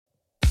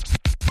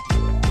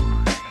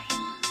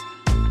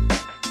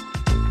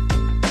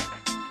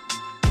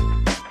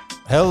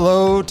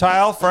Hello,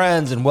 tile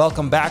friends, and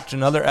welcome back to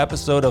another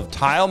episode of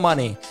Tile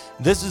Money.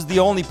 This is the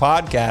only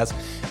podcast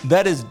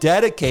that is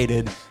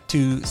dedicated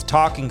to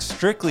talking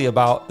strictly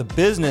about the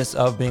business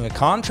of being a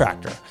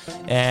contractor,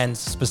 and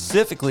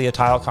specifically a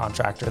tile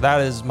contractor.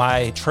 That is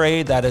my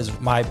trade. That is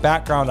my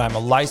background. I'm a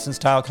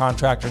licensed tile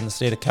contractor in the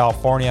state of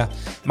California.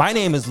 My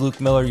name is Luke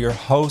Miller, your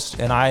host,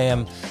 and I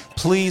am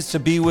pleased to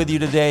be with you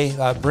today,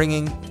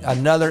 bringing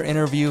another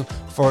interview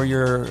for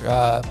your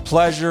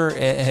pleasure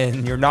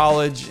and your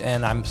knowledge.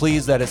 And I'm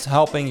pleased that it's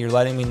helping. You're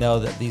letting me know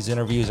that these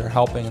interviews are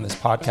helping and this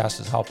podcast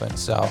is helping.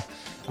 So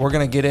we're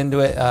going to get into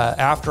it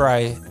after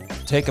I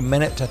take a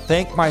minute to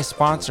thank my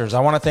sponsors. I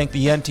want to thank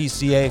the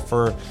NTCA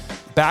for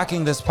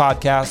backing this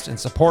podcast and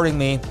supporting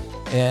me.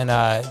 And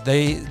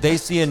they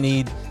see a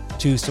need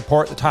to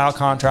support the tile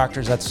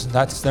contractors.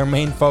 That's their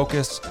main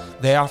focus.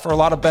 They offer a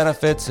lot of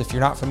benefits. If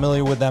you're not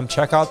familiar with them,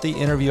 check out the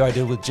interview I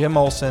did with Jim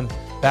Olson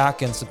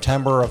back in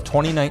September of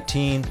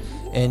 2019.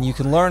 And you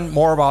can learn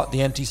more about the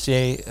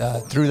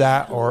NTCA through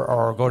that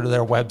or go to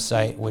their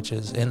website, which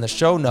is in the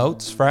show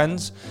notes,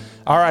 friends.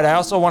 All right, I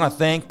also want to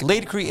thank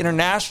Laticrete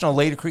International.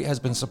 Laticrete has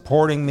been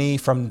supporting me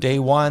from day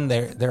one.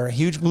 They're a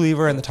huge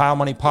believer in the Tile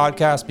Money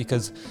podcast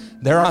because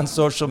they're on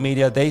social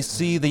media. They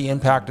see the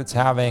impact it's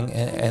having,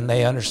 and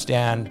they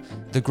understand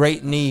the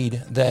great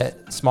need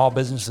that small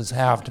businesses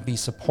have to be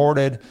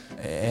supported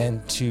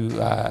and to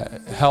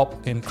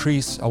help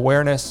increase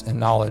awareness and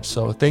knowledge.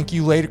 So thank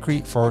you,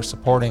 Laticrete, for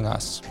supporting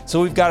us.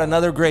 So we've got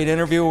another great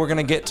interview we're going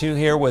to get to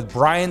here with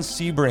Brian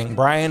Sebring.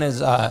 Brian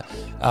is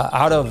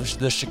out of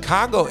the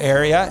Chicago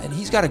area, and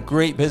he's got a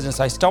great business.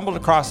 I stumbled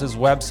across his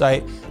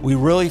website. We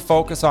really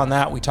focus on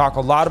that. We talk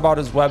a lot about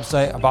his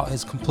website, about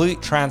his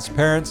complete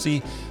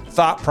transparency,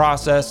 thought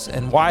process,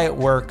 and why it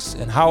works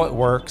and how it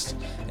works,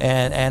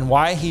 and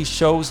why he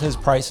shows his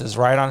prices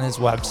right on his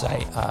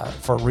website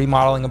for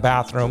remodeling a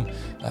bathroom,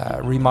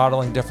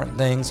 remodeling different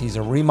things. He's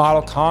a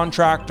remodel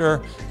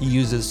contractor. He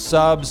uses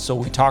subs, so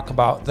we talk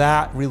about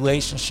that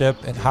relationship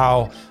and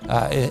how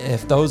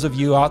if those of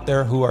you out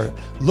there who are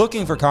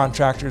looking for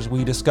contractors,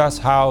 we discuss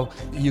how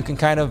you can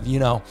kind of,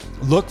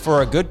 look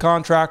for a good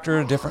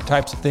contractor, different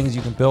types of things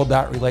you can build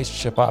that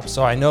relationship up.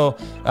 So I know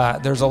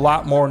there's a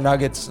lot more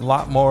nuggets, a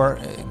lot more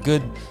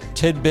good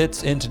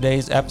tidbits in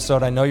today's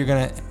episode. I know you're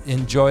going to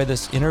enjoy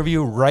this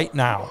interview right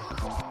now.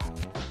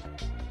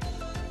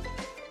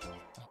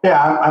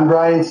 Yeah, I'm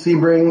Brian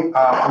Sebring.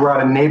 We're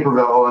out of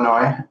Naperville,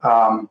 Illinois,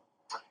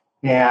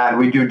 and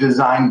we do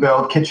design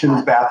build,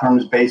 kitchens,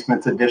 bathrooms,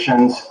 basements,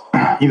 additions,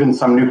 even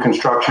some new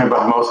construction,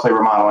 but mostly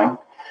remodeling.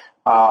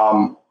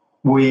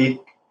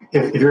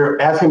 If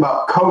you're asking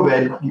about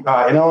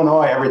COVID, in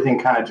Illinois, everything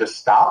kind of just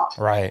stopped.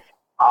 Right.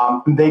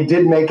 They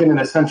did make it an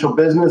essential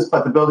business,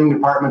 but the building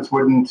departments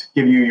wouldn't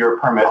give you your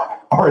permit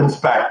or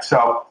inspect.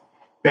 So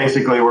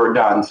basically, we're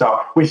done. So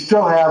we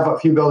still have a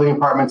few building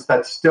departments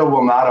that still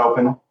will not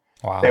open.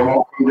 Wow. They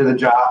won't come to the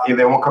job.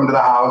 They won't come to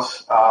the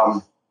house.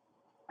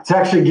 It's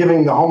actually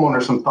giving the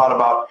homeowner some thought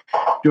about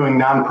doing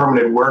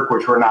non-permitted work,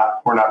 which we're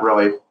not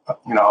really,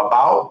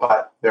 about.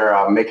 But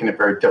they're making it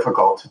very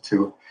difficult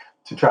to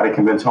try to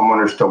convince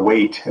homeowners to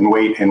wait and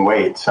wait and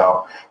wait.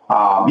 So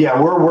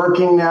we're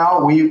working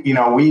now. We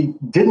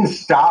didn't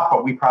stop,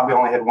 but we probably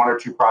only had one or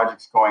two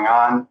projects going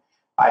on.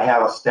 I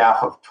have a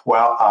staff of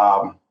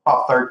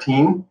about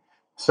 13.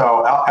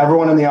 So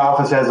everyone in the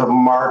office as of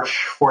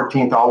March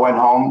 14th all went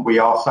home.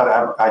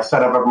 I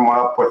set everyone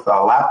up with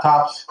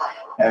laptops,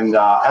 and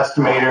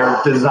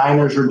estimator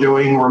designers are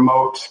doing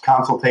remote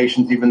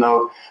consultations, even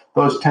though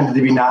those tended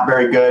to be not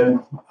very good.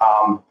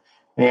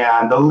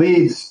 And the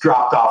leads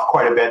dropped off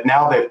quite a bit.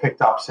 Now they've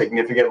picked up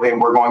significantly,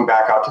 and we're going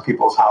back out to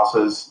people's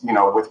houses,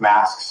 with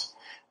masks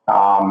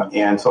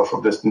and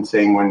social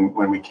distancing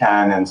when we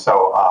can. And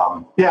so,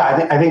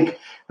 I think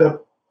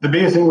the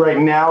biggest thing right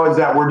now is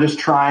that we're just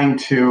trying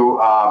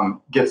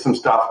to get some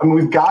stuff. I mean,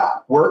 we've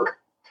got work,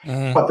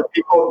 but the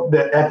people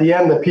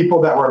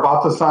that were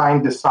about to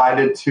sign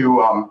decided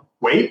to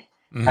wait,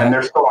 and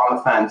they're still on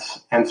the fence.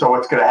 And so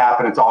what's going to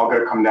happen? It's all going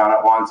to come down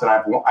at once. And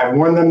I've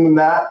warned them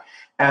that.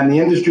 And the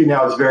industry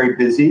now is very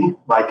busy.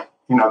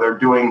 They're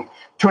doing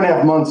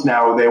 2.5 months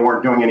now. They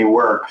weren't doing any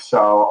work.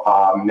 So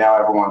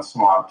now everyone's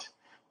swamped.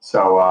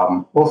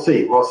 So we'll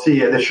see. We'll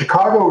see. The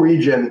Chicago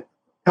region,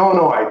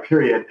 Illinois,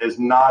 period, is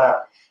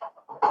not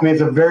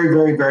it's a very,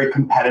 very, very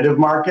competitive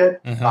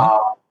market.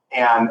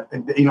 And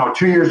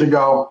 2 years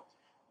ago,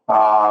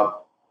 I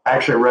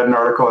actually read an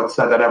article that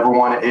said that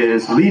everyone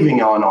is leaving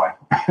Illinois.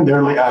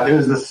 It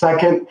was the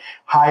second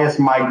highest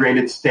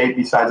migrated state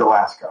besides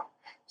Alaska.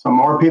 So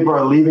more people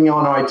are leaving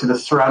Illinois to the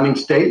surrounding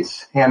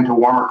states and to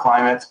warmer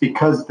climates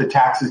because the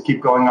taxes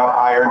keep going up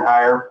higher and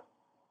higher.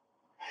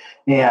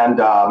 And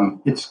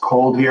it's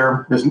cold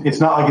here. It's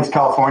not like it's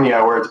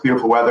California where it's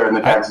beautiful weather and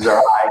the taxes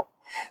are high.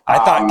 I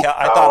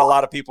thought a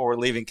lot of people were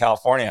leaving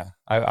California.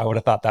 I would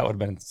have thought that would have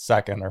been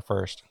second or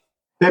first.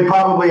 They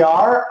probably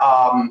are.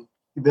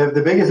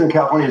 The biggest in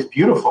California is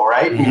beautiful,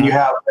 right? Mm-hmm.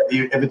 I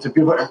mean, if it's a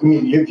beautiful,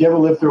 if you ever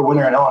live through a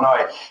winter in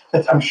Illinois,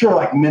 I'm sure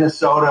like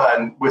Minnesota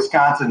and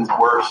Wisconsin's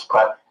worse,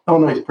 but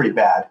Illinois is pretty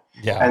bad.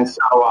 Yeah. And so,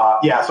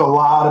 so a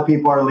lot of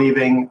people are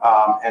leaving.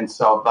 And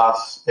so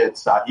thus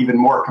it's even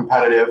more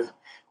competitive.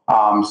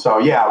 We'll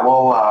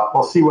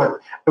see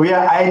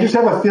I just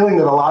have a feeling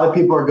that a lot of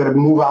people are going to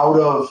move out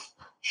of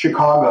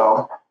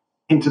Chicago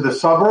into the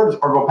suburbs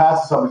or go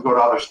past the suburbs, go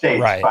to other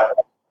states. Right. But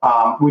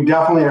we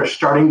definitely are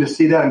starting to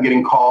see that. I'm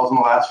getting calls in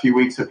the last few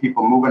weeks of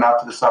people moving out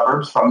to the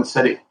suburbs from the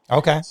city.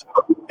 Okay. So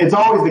it's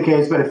always the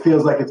case, but it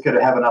feels like it's going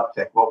to have an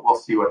uptick. We'll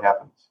see what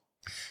happens.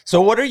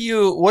 So what are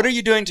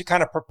you doing to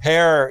kind of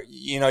prepare?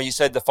 You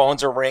said the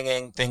phones are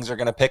ringing, things are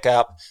going to pick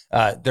up.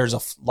 There's a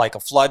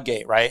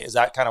floodgate, right? Is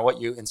that kind of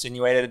what you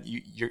insinuated?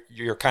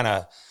 You're kind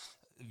of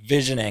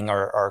visioning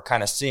or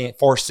kind of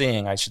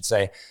foreseeing, I should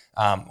say.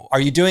 Are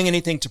you doing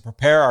anything to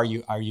prepare? Are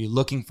you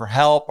looking for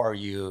help? Are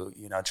you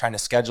trying to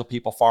schedule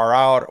people far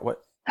out?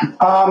 What?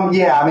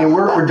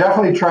 We're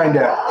definitely trying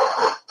to.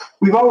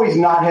 We've always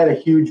not had a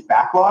huge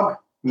backlog.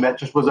 And that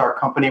just was our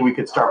company. We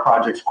could start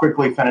projects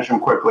quickly, finish them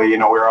quickly.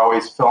 We're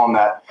always filling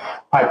that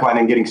pipeline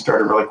and getting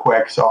started really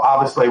quick. So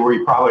obviously,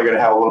 we're probably going to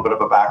have a little bit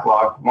of a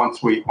backlog once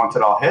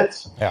it all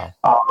hits. Yeah.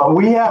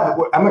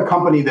 But I'm a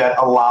company that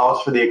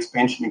allows for the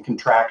expansion and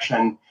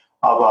contraction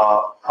of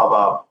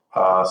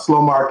a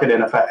slow market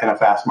and a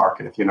fast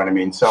market, if you know what I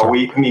mean. So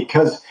sure.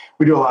 Because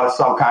we do a lot of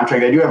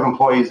subcontract. I do have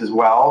employees as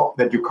well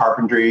that do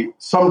carpentry,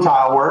 some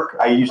tile work.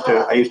 I used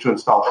to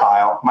install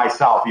tile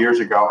myself years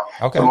ago.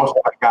 Okay. So most of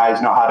my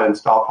guys know how to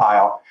install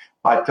tile,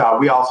 but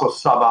we also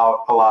sub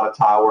out a lot of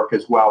tile work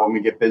as well when we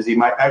get busy.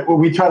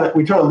 We try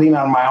to lean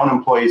on my own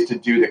employees to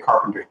do the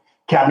carpentry,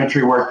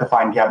 cabinetry work, the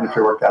fine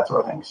cabinetry work, that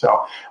sort of thing.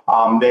 So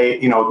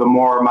the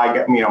more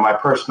my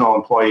personal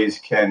employees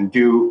can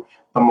do,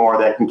 the more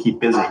they can keep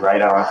busy,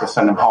 right? I don't have to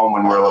send them home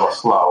when we're a little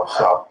slow.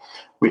 So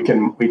we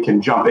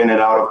can jump in and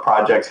out of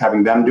projects,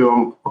 having them do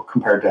them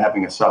compared to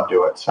having a sub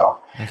do it. So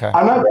okay.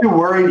 I'm not too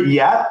worried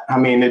yet.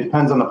 It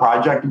depends on the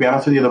project. To be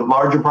honest with you, the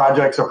larger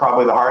projects are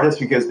probably the hardest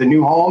because the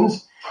new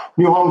homes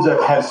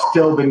that have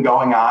still been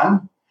going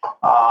on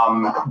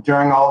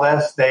during all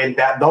this,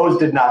 those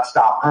did not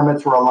stop.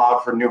 Permits were allowed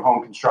for new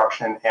home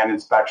construction and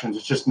inspections.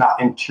 It's just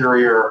not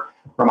interior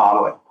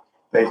remodeling.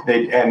 So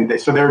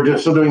they were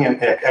just still doing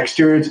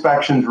exterior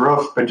inspections,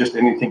 roof, but just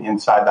anything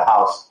inside the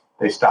house,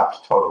 they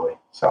stopped totally.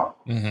 So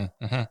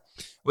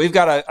we've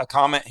got a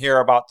comment here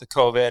about the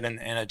COVID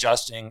and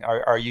adjusting.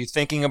 Are you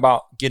thinking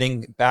about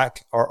getting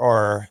back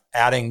or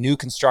adding new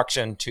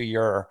construction to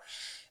your,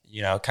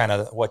 kind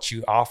of what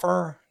you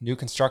offer, new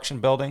construction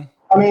building?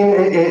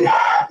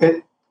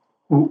 The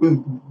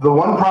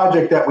one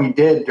project that we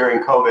did during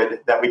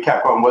COVID that we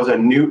kept going was a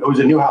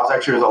new house.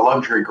 Actually, it was a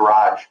luxury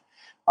garage.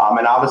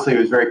 And obviously it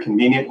was very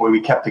convenient when we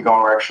kept it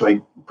going. We're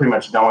actually pretty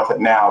much done with it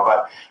now,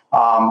 but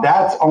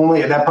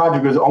that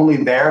project was only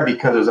there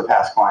because it was a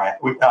past client.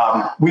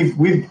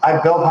 I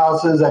built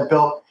houses. I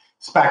built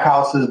spec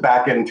houses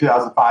back in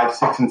 2005,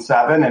 6, and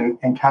 7,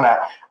 and kind of,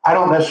 I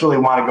don't necessarily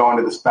want to go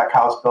into the spec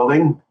house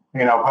building.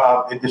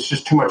 It's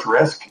just too much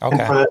risk for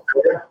this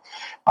area.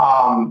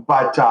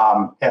 But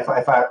if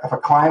a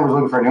client was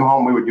looking for a new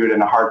home, we would do it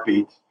in a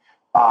heartbeat.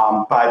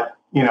 But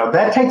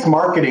that takes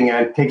marketing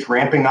and it takes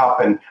ramping up.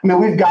 And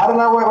we've got it on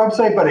our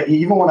website, but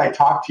even when I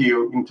talked to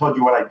you and told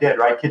you what I did,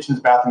 right? Kitchens,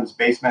 bathrooms,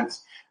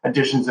 basements,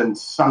 additions, and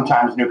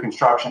sometimes new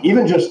construction,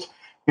 even just,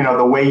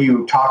 the way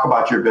you talk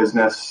about your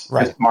business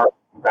is marketing,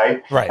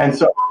 right? Right. And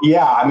so, we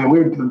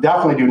would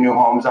definitely do new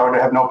homes. I would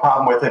have no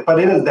problem with it, but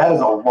that is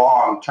a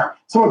long term.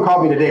 Someone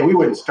called me today. We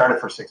wouldn't start it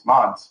for 6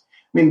 months.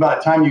 By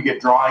the time you get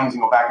drawings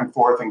and go back and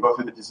forth and go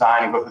through the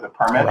design and go through the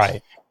permits,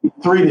 right,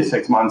 3 to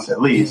 6 months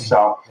at least.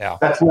 So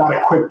that's not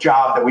a quick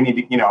job that we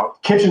need to,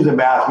 kitchens and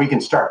baths, we can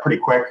start pretty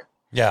quick.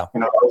 Yeah.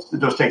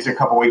 Those takes a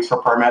couple of weeks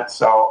for permits.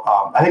 So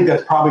I think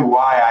that's probably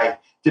why I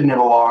didn't have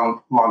a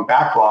long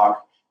backlog,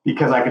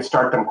 because I could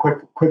start them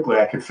quickly.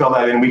 I could fill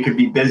that in. We could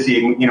be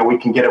busy and, we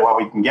can get it while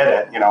we can get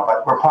it,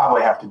 but we'll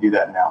probably have to do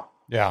that now.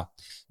 Yeah.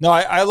 No,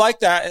 I like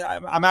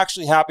that. I'm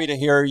actually happy to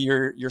hear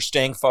you're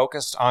staying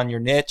focused on your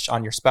niche,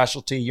 on your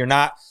specialty. You're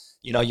not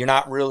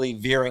really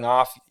veering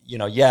off,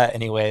 yet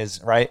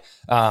anyways. Right.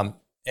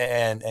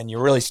 And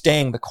you're really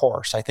staying the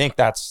course. I think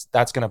that's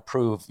going to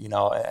prove,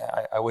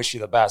 I wish you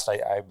the best.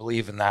 I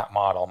believe in that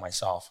model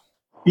myself.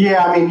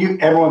 Yeah.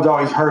 Everyone's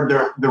always heard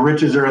the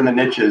riches are in the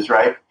niches,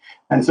 right?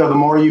 And so the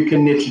more you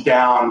can niche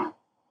down,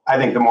 I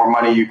think the more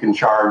money you can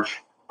charge.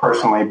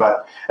 Personally,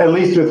 but at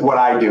least with what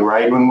I do,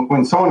 right?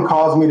 When someone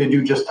calls me to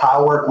do just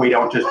tile work, we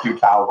don't just do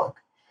tile work.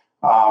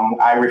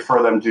 I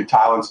refer them to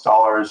tile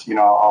installers.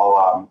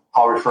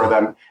 I'll refer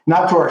them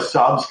not to our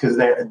subs because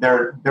they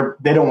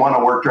don't want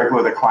to work directly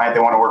with a client.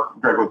 They want to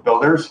work directly with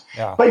builders.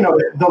 Yeah. But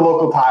the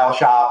local tile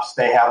shops,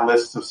 they have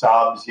lists of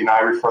subs. I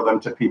refer them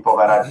to people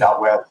that I've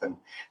dealt with and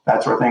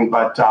that sort of thing.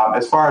 But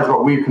as far as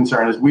what we're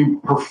concerned is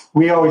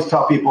we always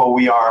tell people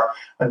we are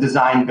a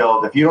design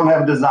build. If you don't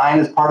have design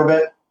as part of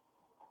it,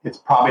 it's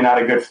probably not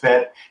a good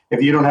fit.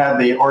 If you don't have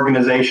the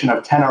organization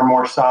of 10 or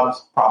more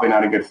subs, probably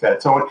not a good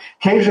fit. So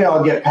occasionally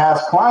I'll get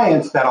past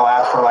clients that'll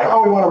ask for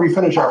we want to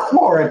refinish our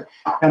floor.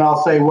 And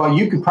I'll say, well,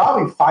 you could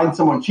probably find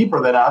someone cheaper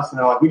than us. And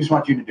they're like, we just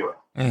want you to do it.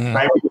 Mm-hmm.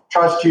 Right? We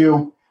trust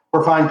you.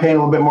 we're fine paying a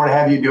little bit more to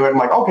have you do it. I'm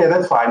like, okay,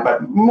 that's fine.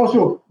 But most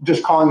people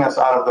just calling us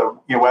out of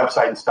the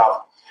website and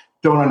stuff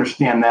don't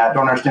understand that,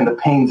 don't understand the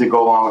pains that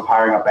go along with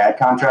hiring a bad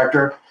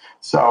contractor.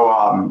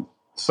 So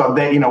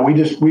they,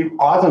 we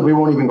often we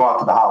won't even go out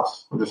to the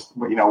house. We're just,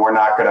 we're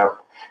not going to,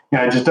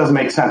 it just doesn't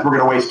make sense. We're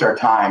going to waste our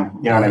time.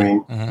 You know what I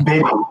mean? Mm-hmm.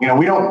 Bidding,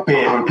 we don't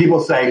bid. When people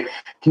say,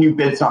 can you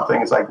bid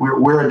something? It's like,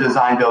 we're a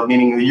design build,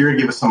 meaning that you're going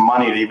to give us some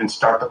money to even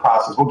start the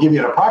process. We'll give you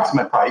an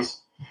approximate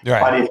price,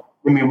 right.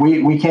 But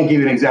we can't give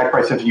you an exact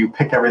price until you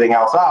pick everything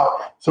else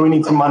out. So we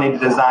need some money to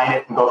design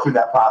it and go through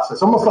that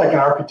process. Almost like an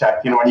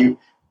architect, when you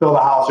build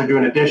a house or do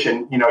an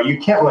addition, you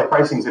can't really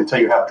price things until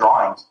you have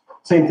drawings.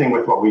 Same thing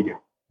with what we do.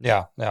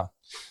 Yeah.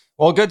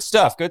 Well, good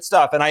stuff.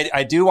 And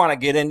I do want to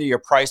get into your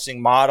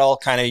pricing model,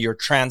 kind of your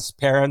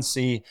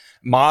transparency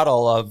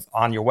model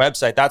on your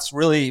website. That's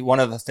really one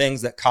of the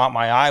things that caught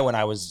my eye when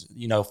I was,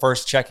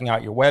 first checking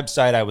out your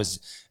website. I was,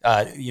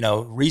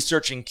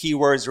 researching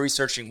keywords,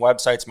 researching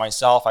websites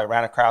myself. I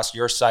ran across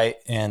your site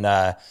and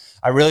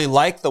I really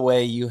like the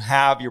way you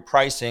have your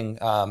pricing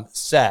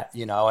set,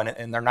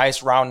 and they're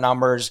nice round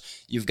numbers.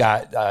 You've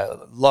got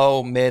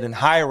low, mid, and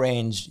high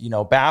range,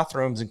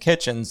 bathrooms and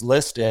kitchens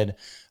listed.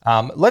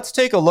 Let's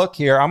take a look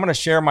here. I'm going to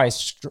share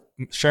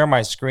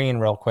my screen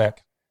real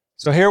quick.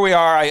 So here we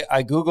are.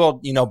 I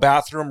Googled,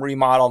 bathroom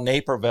remodel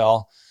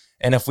Naperville.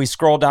 And if we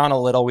scroll down a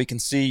little, we can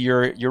see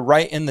you're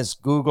right in this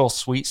Google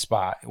sweet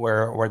spot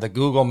where the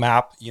Google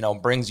map,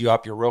 brings you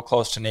up. You're real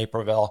close to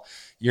Naperville.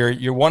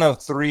 You're one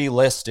of 3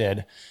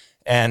 listed.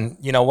 And,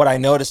 what I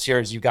noticed here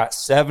is you've got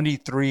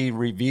 73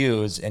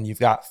 reviews and you've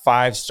got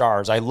 5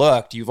 stars. I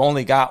looked, you've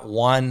only got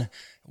one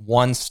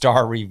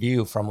star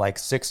review from like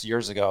 6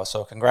 years ago.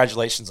 So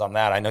congratulations on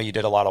that. I know you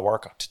did a lot of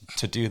work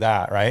to do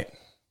that, right?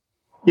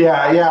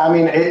 Yeah. I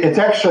mean, it's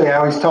actually, I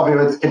always tell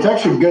people it's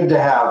actually good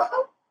to have,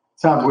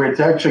 sounds weird. It's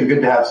actually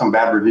good to have some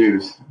bad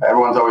reviews.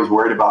 Everyone's always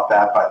worried about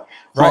that, but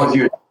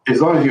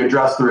as long as you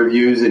address the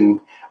reviews, and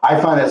I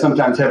find that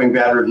sometimes having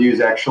bad reviews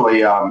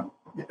actually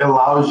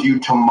allows you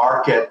to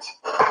market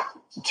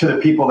to the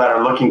people that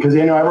are looking, because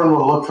everyone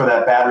will look for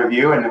that bad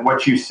review, and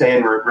what you say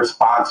in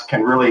response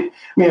can really,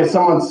 if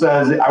someone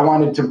says, I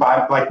wanted to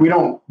buy, like, we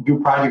don't do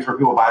projects where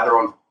people buy their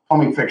own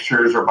plumbing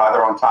fixtures or buy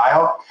their own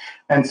tile.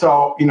 And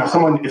so,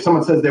 if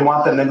someone says they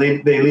want that and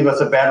then they leave us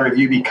a bad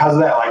review because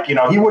of that, like,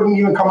 he wouldn't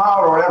even come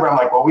out or whatever. I'm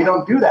like, well, we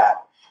don't do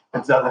that.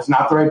 That's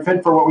not the right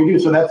fit for what we do.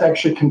 So that's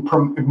actually can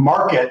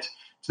market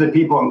to the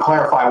people and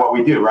clarify what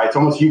we do, right? It's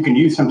almost, you can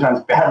use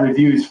sometimes bad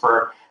reviews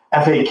for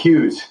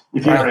FAQs,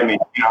 if you know what I mean,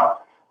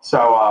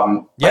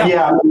 So,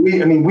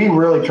 we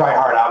really try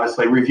hard.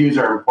 Obviously, reviews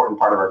are an important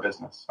part of our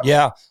business. So.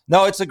 Yeah,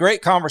 no, it's a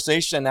great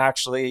conversation.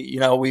 Actually,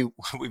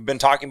 we've been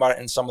talking about it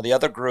in some of the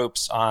other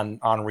groups on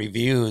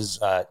reviews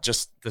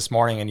just this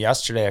morning and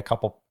yesterday, a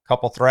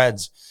couple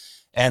threads.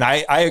 And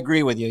I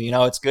agree with you.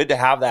 It's good to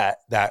have that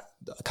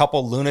a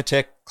couple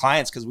lunatic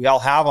clients, because we all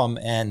have them.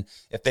 And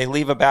if they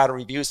leave a bad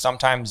review,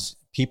 sometimes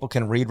people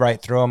can read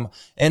right through them.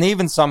 And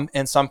even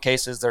in some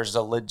cases, there's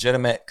a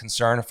legitimate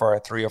concern for a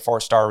 3 or 4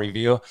 star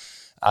review.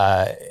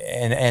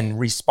 And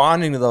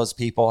responding to those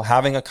people,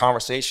 having a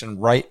conversation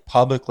right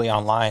publicly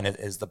online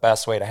is the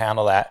best way to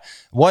handle that.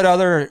 What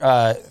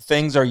other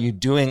things are you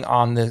doing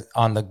on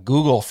the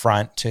Google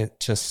front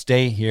to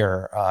stay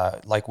here,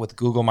 like with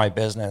Google My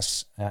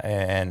Business?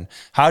 And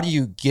how do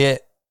you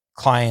get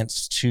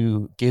clients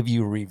to give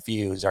you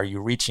reviews? Are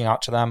you reaching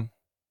out to them?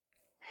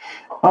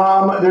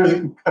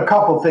 There's a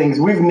couple things.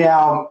 We've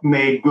now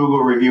made Google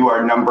Review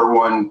our number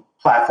 1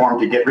 platform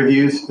to get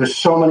reviews. There's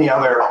so many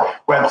other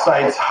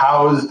websites,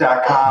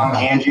 Houzz.com,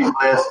 Angie's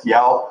List,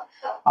 Yelp.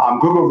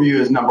 Google Review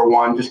is number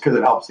 1 just because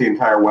it helps the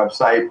entire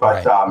website.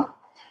 But,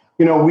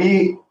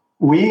 right.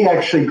 We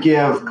actually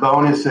give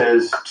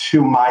bonuses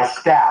to my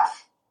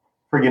staff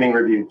for getting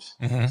reviews.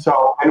 Mm-hmm.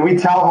 So, and we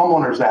tell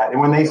homeowners that. And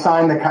when they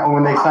sign a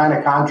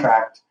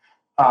contract,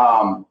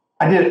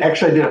 I did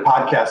a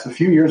podcast a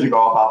few years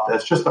ago about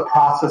this, just the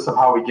process of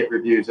how we get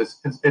reviews.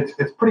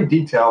 It's pretty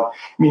detailed,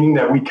 meaning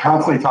that we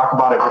constantly talk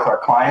about it with our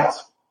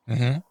clients.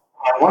 Mm-hmm.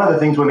 And one of the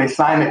things when they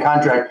sign the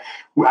contract,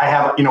 we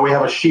have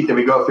a sheet that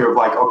we go through of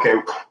like, okay,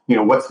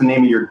 what's the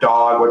name of your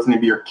dog? What's the name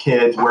of your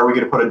kids? Where are we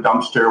going to put a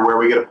dumpster? Where are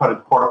we going to put a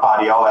porta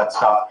potty? All that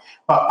stuff.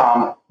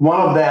 But one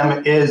of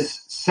them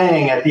is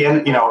saying at the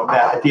end,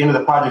 that at the end of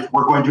the project,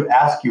 we're going to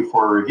ask you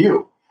for a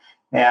review.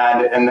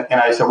 And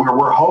I said,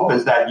 our hope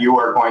is that you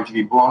are going to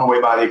be blown away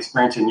by the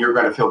experience, and you're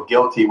going to feel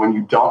guilty when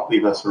you don't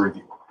leave us a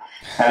review.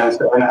 And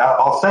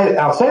I'll say that.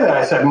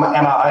 I said, and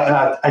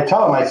I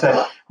tell them, I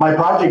said, my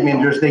project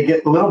managers, they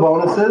get little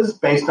bonuses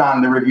based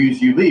on the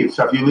reviews you leave.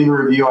 So if you leave a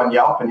review on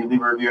Yelp and you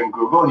leave a review on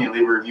Google and you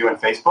leave a review on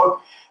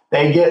Facebook,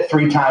 they get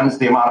 3 times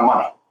the amount of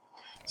money.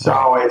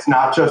 So it's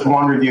not just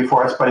one review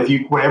for us, but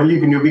whatever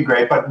you can do would be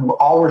great. But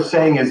all we're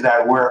saying is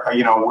that we're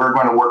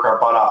going to work our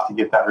butt off to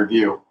get that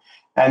review.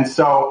 And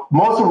so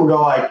most of them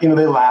go like, they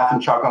laugh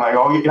and chuckle like,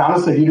 oh,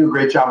 honestly, if you do a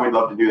great job, we'd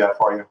love to do that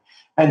for you.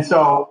 And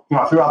so,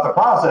 throughout the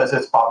process,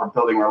 it's about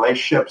building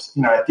relationships.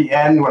 At the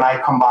end, when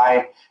I come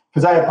by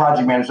because I have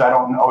project managers, I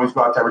don't always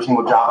go out to every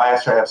single job. I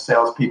actually have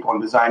salespeople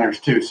and designers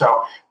too.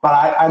 So, but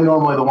I'm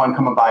normally the one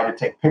coming by to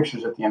take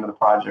pictures at the end of the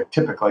project,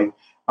 typically,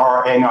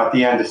 or at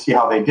the end to see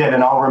how they did,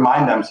 and I'll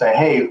remind them, say,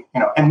 hey,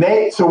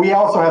 so we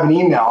also have an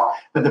email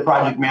that the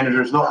project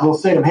managers they'll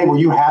say to them, hey, were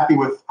you happy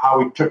with how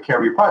we took care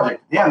of your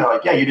project? Yeah, and they're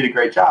like, yeah, you did a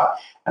great job.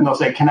 And they'll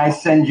say, can I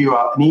send you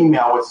an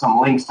email with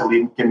some links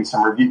to give me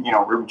some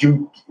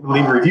review,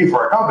 leave a review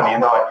for our company?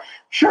 And they're like,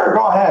 sure,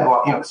 go ahead.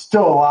 Well,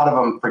 still a lot of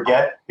them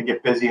forget, to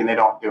get busy, and they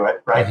don't do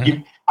it, right?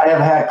 Mm-hmm. I have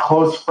had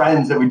close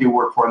friends that we do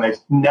work for, and they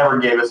never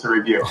gave us a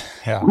review.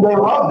 Yeah. They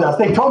loved us.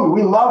 They told me,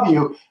 we love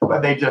you,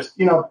 but they just,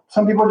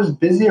 some people are just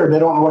busy, or they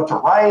don't know what to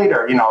write,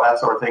 or, that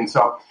sort of thing.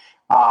 So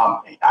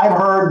I've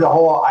heard the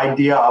whole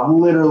idea of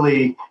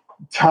literally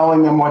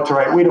telling them what to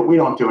write. We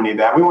don't do any of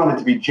that. We want it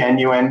to be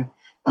genuine.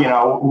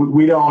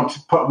 We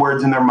don't put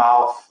words in their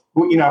mouth.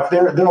 If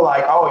they're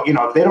like,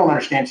 if they don't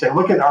understand, say,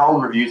 look at our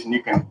old reviews, and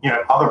you can,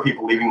 other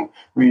people leaving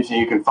reviews, and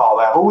you can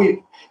follow that. But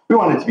we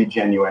want it to be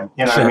genuine.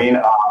 You know Sure. what I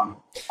mean?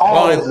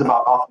 All of this is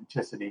about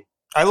authenticity.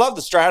 I love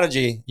the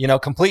strategy,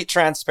 complete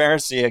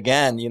transparency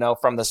again,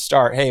 from the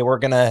start. Hey, we're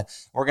going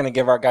to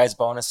give our guys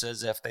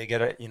bonuses if they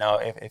get it,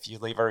 if you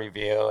leave a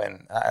review,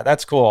 and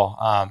that's cool.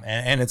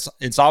 And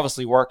it's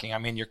obviously working. I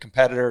mean, your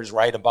competitors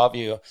right above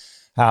you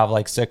have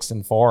like 6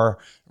 and 4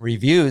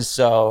 reviews.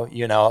 So,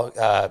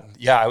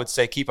 I would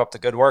say keep up the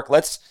good work.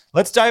 Let's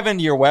dive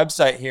into your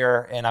website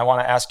here. And I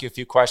want to ask you a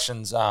few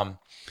questions,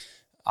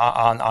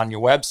 on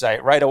your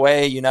website right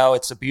away.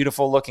 It's a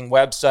beautiful looking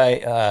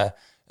website,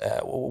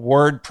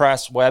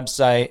 WordPress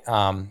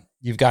website.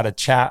 You've got a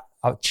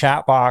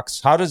chat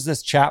box. How does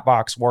this chat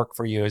box work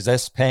for you? Is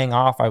this paying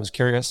off? I was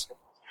curious.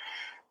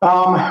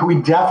 We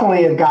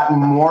definitely have gotten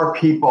more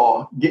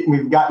people.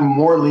 We've gotten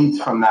more leads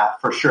from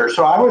that for sure.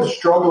 So I was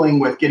struggling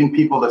with getting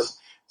people to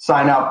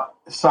sign up,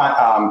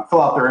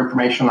 fill out their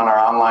information on our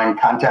online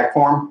contact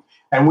form.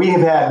 And we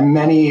have had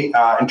many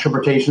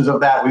interpretations of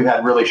that. We've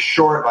had really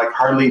short, like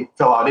hardly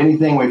fill out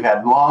anything. We've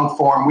had long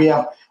form. We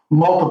have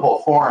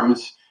multiple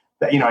forms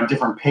that,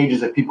 different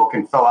pages that people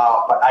can fill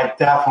out. But I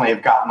definitely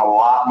have gotten a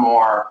lot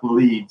more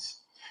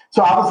leads.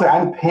 So obviously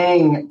I'm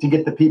paying to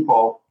get the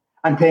people.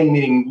 I'm paying,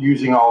 meaning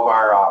using all of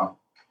our,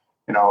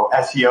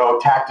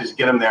 SEO tactics to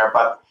get them there.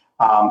 But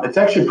it's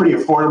actually pretty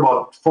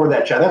affordable for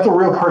that chat. That's a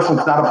real person.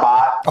 It's not a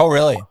bot. Oh,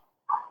 really?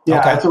 Yeah,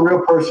 okay. It's a real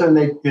person.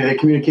 They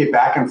communicate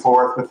back and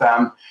forth with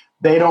them.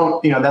 They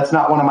don't, that's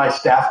not one of my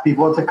staff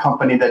people. It's a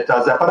company that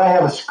does that. But they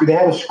have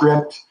a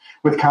script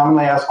with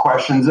commonly asked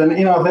questions. And,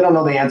 if they don't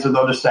know the answer,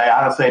 they'll just say,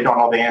 honestly, I don't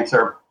know the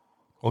answer.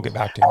 We'll get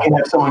back to you. I can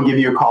have someone give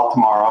you a call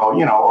tomorrow,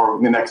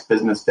 or the next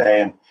business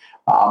day. And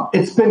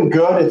it's been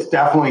good. It's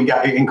definitely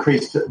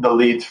increased the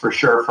leads for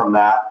sure from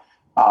that.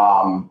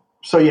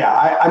 So yeah,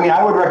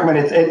 I would recommend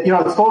it. It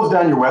slows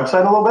down your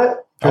website a little bit.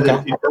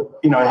 Okay.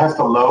 It has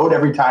to load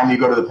every time you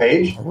go to the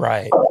page.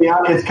 Right. But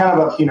it's kind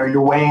of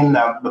you're weighing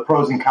the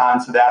pros and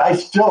cons to that. I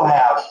still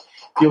have,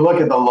 if you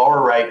look at the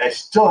lower right, I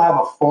still have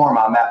a form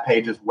on that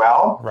page as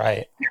well.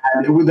 Right.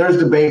 And there's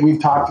debate. We've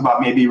talked about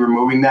maybe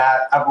removing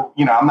that.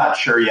 I'm not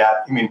sure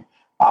yet.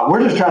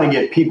 We're just trying to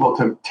get people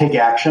to take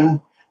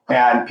action.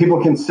 And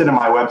people can sit on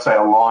my website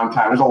a long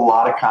time. There's a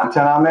lot of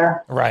content on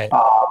there. Right.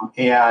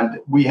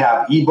 And we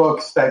have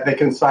ebooks that they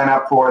can sign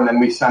up for, and then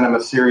we send them a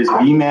series of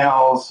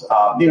emails.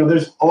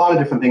 There's a lot of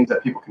different things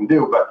that people can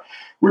do, but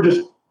we're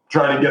just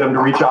trying to get them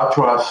to reach out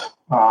to us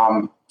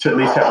to at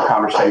least have a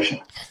conversation.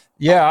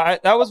 Yeah,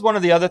 that was one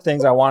of the other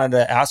things I wanted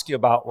to ask you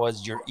about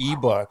was your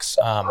ebooks.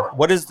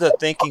 What is the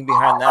thinking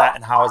behind that,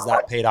 and how has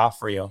that paid off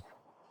for you?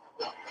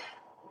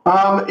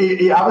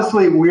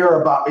 Obviously,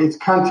 it's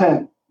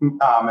content.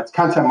 It's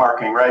content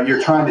marketing, right?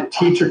 You're trying to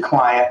teach your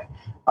client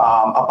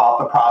about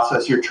the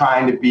process. You're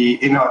trying to be,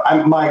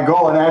 my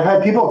goal, and I've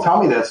had people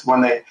tell me this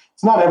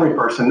it's not every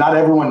person, not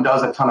everyone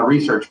does a ton of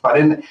research, but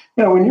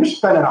when you're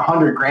spending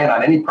 $100,000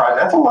 on any project,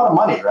 that's a lot of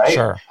money, right?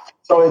 Sure.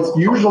 So it's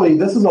usually,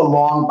 this is a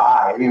long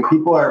buy.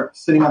 People are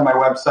sitting on my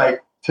website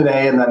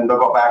today, and then they'll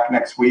go back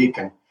next week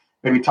and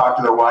maybe talk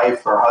to their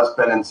wife or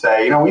husband and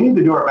say, we need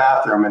to do our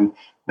bathroom. And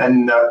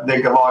then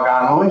they can log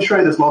on. Let me show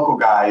you this local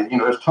guy.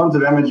 There's tons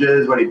of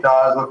images, what he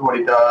does, look at what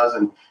he does.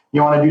 And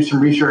you want to do some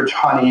research,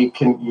 honey,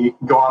 can you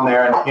go on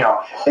there? And,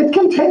 it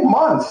can take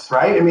months,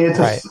 right? It's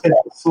a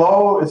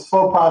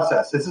slow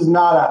process. This is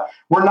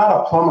we're not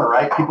a plumber,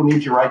 right? People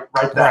need you right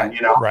then,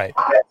 Right.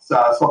 It's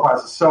a slow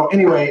process. So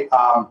anyway,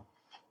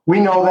 we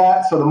know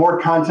that. So the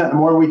more content, the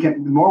more we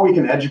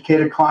can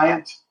educate a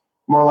client,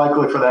 more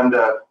likely for them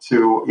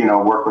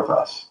to work with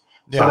us.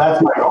 Yeah. So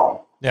that's my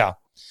goal. Yeah.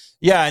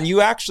 Yeah. And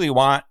you actually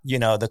want,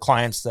 the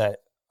clients that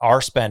are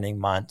spending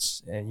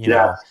months and,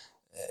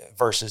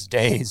 versus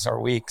days or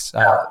weeks,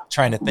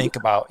 trying to think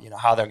about,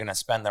 how they're going to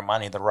spend their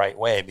money the right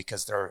way,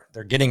 because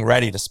they're getting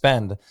ready to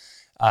spend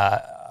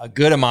a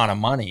good amount of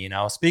money.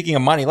 Speaking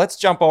of money, let's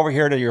jump over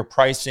here to your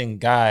pricing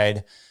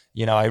guide.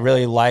 I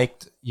really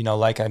liked,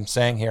 like I'm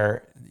saying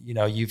here,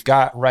 you've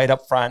got right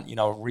up front,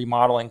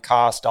 remodeling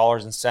costs,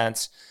 dollars and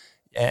cents,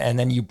 and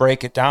then you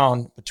break it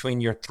down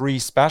between your 3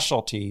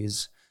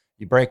 specialties.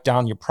 You break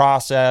down your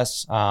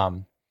process,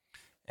 and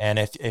And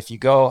if you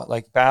go,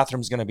 like,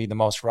 bathroom's going to be the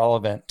most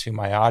relevant to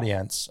my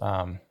audience.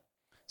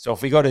 So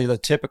if we go to the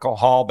typical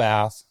hall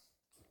bath,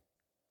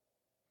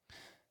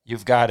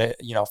 you've got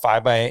it,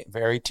 5x8,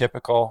 very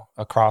typical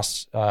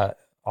across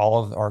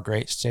all of our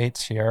great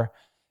states here.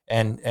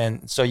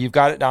 And so you've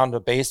got it down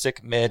to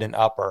basic, mid, and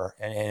upper,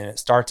 and it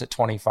starts at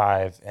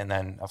 25. And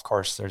then of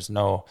course there's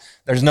no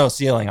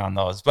ceiling on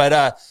those,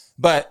 but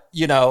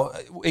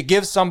it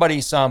gives somebody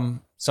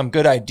some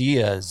good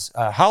ideas.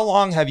 How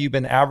long have you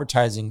been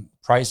advertising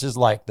prices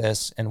like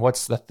this, and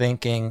what's the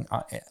thinking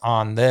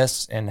on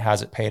this, and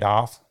has it paid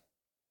off?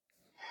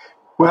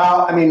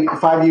 Well,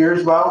 5 years.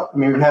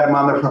 We've had them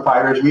on there for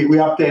 5 years. We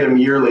update them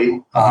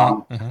yearly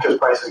because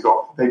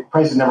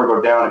prices never go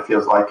down, it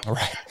feels like.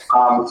 Right.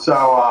 And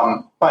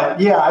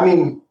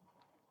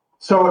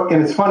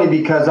it's funny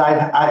because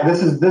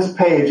this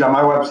page on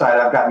my website,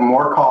 I've gotten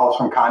more calls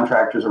from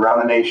contractors around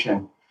the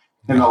nation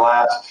in the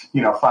last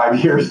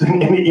 5 years than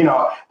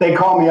they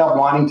call me up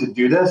wanting to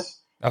do this.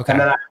 Okay.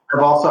 And then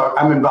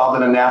I'm involved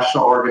in a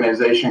national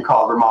organization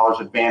called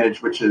Remodelers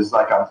Advantage, which is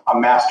like a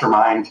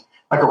mastermind,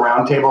 like a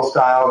roundtable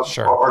style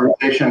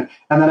organization.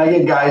 And then I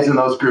get guys in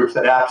those groups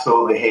that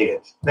absolutely hate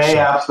it. They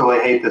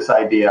absolutely hate this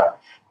idea.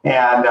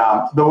 And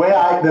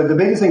the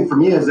biggest thing for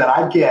me is that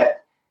I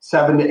get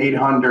 700 to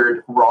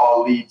 800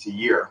 raw leads a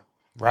year.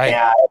 Right.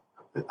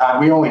 And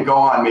we only go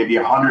on maybe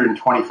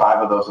 125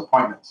 of those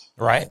appointments.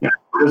 Right.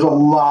 There's a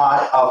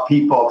lot of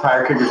people,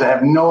 tire kickers, that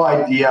have no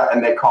idea,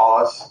 and they call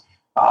us.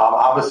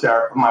 Obviously,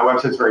 my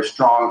website's very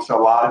strong, so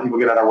a lot of people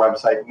get on our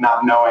website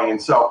not knowing,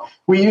 and so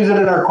we use it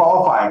in our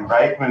qualifying.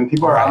 Right, when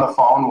people are on the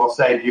phone, we'll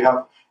say, "Do you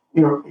have,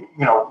 do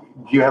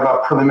you have a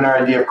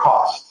preliminary idea of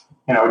cost?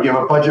 Do you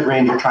have a budget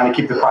range you're trying to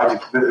keep the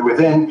project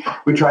within?"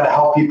 We try to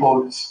help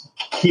people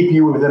keep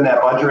you within that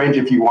budget range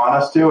if you want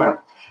us to. And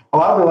a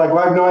lot of them are like,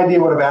 "Well, I have no idea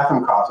what a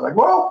bathroom costs." I'm like,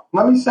 "Well,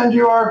 let me send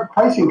you our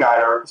pricing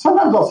guide." Or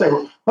sometimes I'll say,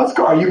 "Let's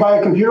go. Are you by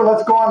a computer?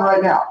 Let's go on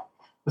right now.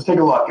 Let's take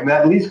a look." And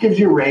that at least gives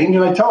you a range.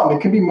 And I tell them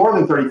it could be more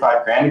than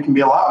 35 grand. It can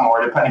be a lot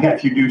more depending on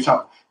if you do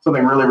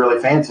something really, really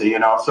fancy,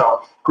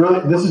 So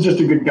really, this is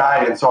just a good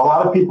guide. And so a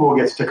lot of people will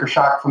get sticker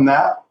shock from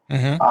that,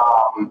 and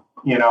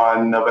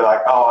they'll be like,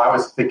 "Oh, I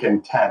was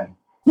thinking 10,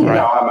 and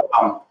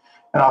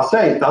I'll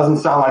say, it doesn't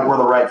sound like we're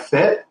the right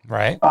fit.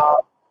 Right.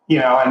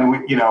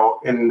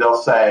 And they'll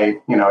say,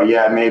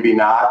 yeah, maybe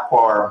not.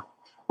 Or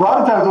a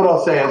lot of times what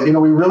I'll say is, we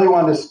really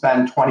wanted to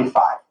spend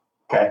 25.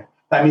 Okay.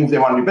 That means they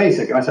want to do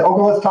basic. And I say,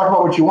 okay, let's talk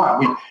about what you want.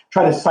 We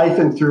try to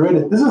siphon through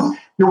it.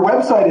 Your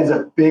website is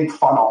a big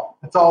funnel.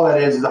 That's all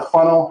that is a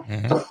funnel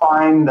to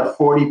find the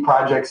 40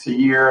 projects a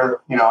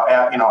year,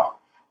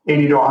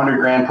 80 to 100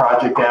 grand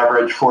project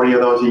average, 40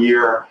 of those a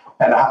year,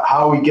 and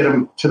how we get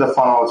them to the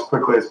funnel as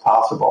quickly as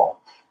possible.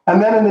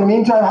 And then in the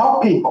meantime,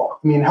 help people.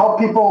 Help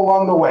people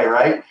along the way,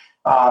 right?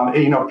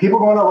 People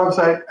go on our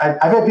website.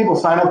 I've had people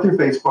sign up through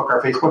Facebook,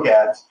 our Facebook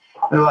ads.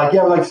 They're like,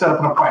 yeah, we'd like to set up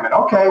an appointment.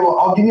 Okay, well,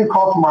 I'll give you a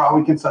call tomorrow.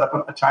 We can set up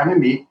a time to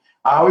meet.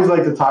 I always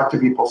like to talk to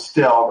people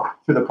still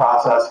through the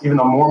process, even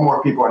though more and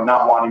more people are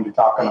not wanting to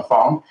talk on the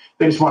phone.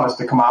 They just want us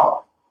to come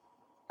out.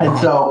 And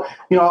so,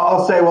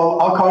 I'll say,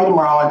 well, I'll call you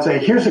tomorrow and say,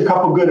 here's a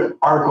couple good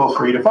articles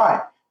for you to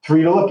find, for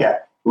you to look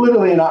at.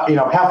 Literally,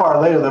 half hour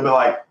later, they'll be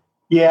like,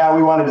 yeah,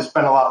 we wanted to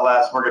spend a lot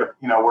less. We're gonna,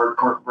 we're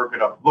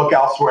gonna look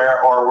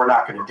elsewhere, or we're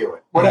not gonna do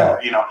it.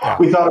 Whatever,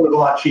 we thought it was a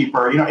lot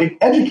cheaper. It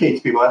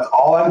educates people. That's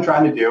all I'm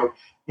trying to do.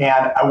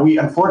 And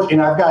unfortunately,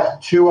 I've got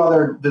two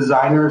other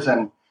designers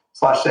and /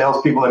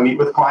 salespeople that meet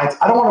with clients.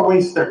 I don't want to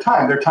waste their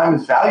time. Their time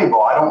is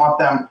valuable. I don't want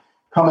them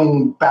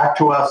coming back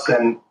to us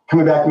and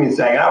coming back to me and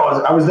saying,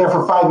 I was there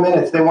for 5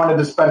 minutes. They wanted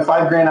to spend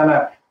 $5 grand on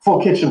a full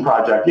kitchen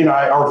project,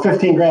 or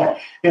 15 grand,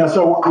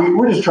 so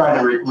we're just trying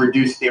to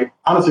reduce the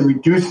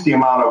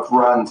amount of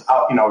runs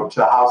out, to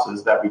the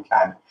houses that we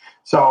can.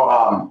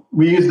 So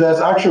we use this.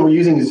 Actually, we're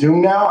using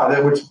Zoom now,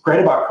 which is great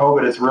about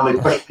COVID. It's really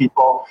pushed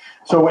people.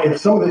 So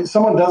if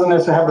someone doesn't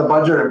necessarily have the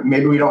budget, or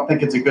maybe we don't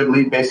think it's a good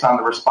lead based on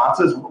the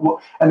responses,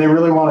 and they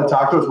really want to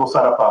talk to us, we'll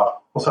set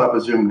up a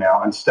Zoom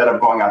now instead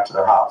of going out to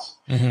their house.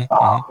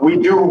 We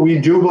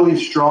do believe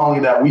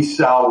strongly that we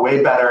sell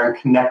way better and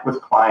connect with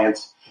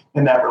clients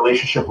in that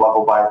relationship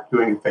level by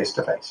doing it face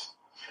to face.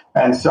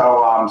 And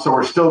so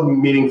we're still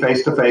meeting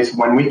face to face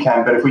when we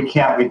can, but if we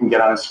can't, we can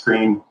get on a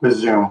screen with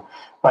Zoom.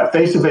 But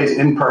face to face,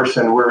 in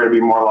person, we're going to be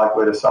more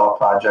likely to sell a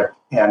project,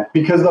 and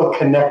because they'll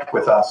connect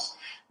with us.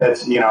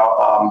 It's if a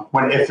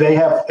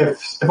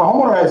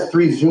homeowner has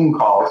 3 Zoom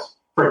calls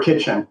for a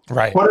kitchen,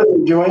 right? What are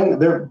they doing?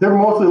 They're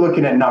mostly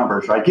looking at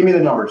numbers, right? Give me the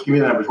numbers.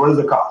 What does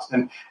it cost?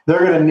 And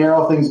they're going to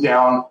narrow things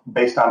down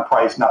based on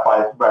price, not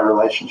by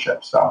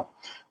relationship. So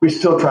we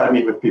still try to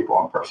meet with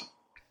people in person.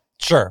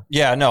 Sure.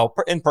 Yeah. No.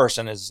 In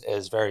person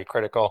is very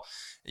critical.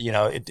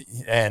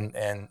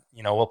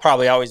 Will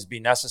probably always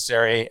be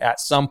necessary at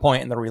some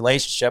point in the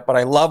relationship. But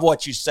I love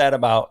what you said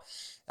about.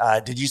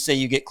 Did you say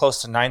you get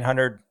close to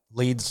 900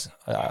 leads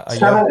a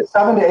year?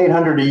 7 to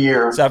 800 a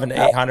year. 7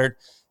 to 800,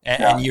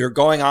 and you're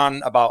going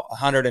on about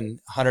 100 and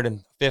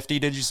 150.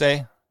 Did you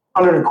say?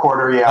 100 and a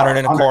quarter. Yeah. 100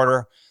 and a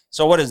quarter.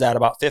 So what is that?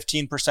 About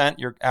 15%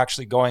 you're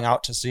actually going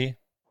out to see?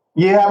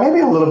 Yeah, maybe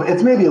a little bit.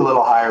 It's maybe a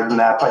little higher than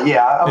that, but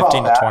yeah, about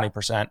 15 to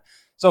 20%.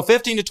 So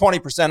 15 to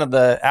 20% of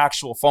the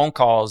actual phone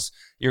calls,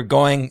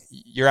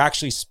 you're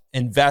actually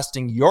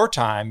investing your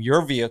time,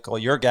 your vehicle,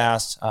 your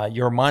gas,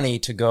 your money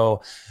to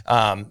go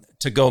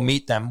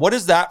meet them. What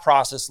does that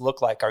process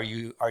look like? Are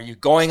you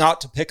going out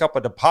to pick up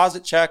a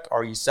deposit check?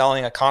 Are you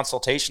selling a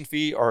consultation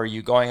fee? Or are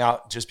you going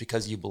out just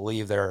because you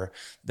believe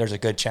there's a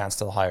good chance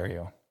they'll hire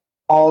you?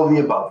 All of the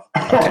above.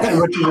 Okay.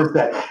 What you just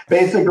said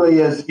basically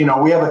is,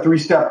 we have a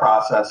 3-step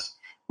process.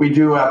 We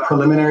do a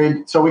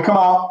preliminary. So we come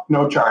out,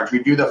 no charge.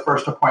 We do the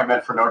first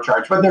appointment for no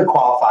charge, but they're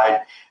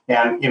qualified.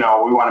 And, we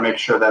want to make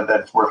sure that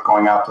it's worth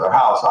going out to their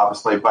house,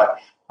 obviously. But,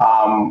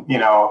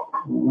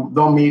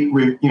 they'll meet,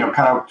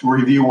 kind of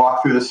review,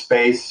 walk through the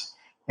space.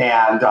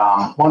 And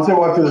once they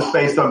walk through the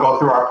space, they'll go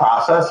through our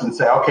process and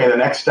say, okay, the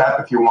next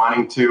step, if you're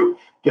wanting to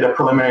get a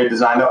preliminary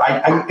design,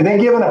 they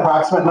give an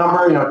approximate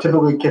number,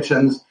 typically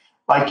kitchens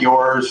like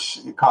yours,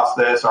 it costs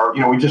this, or,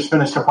 we just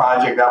finished a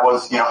project that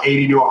was,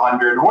 80 to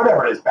 100 or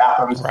whatever it is,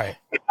 bathrooms, right.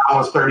 That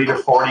was 30 to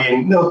 40,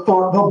 and they'll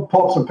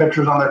pull up some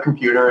pictures on their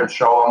computer and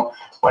show them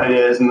what it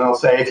is. And they'll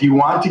say, if you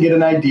want to get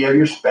an idea of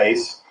your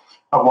space,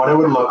 of what it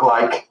would look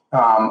like,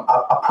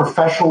 a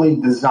professionally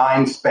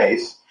designed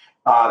space,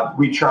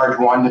 we charge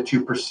 1%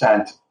 to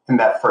 2% in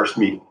that first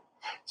meeting.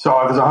 So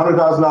if it's a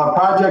 $100,000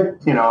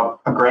 project,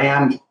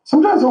 $1,000,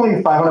 sometimes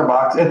only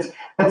 $500.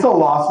 It's a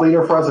loss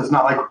leader for us. It's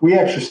not like we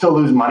actually still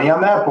lose money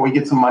on that, but we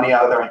get some money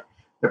out of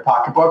their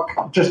pocketbook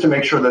just to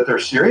make sure that they're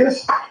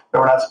serious, that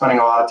we're not spending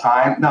a lot of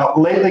time. Now,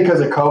 lately, because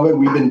of COVID,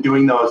 we've been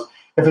doing those.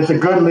 If it's a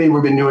good lead,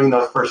 we've been doing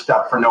those first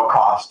step for no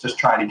cost, just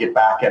trying to get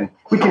back. And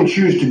we can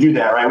choose to do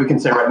that, right? We can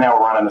say right now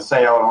we're running a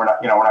sale and we're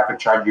not going to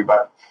charge you.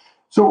 But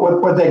so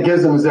what that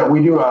gives them is that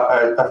we do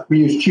we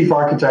use Chief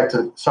Architect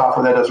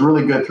software that does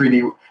really good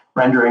 3D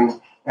rendering,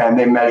 and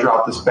they measure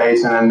out the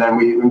space, and then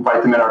we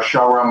invite them in our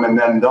showroom, and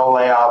then they'll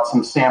lay out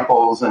some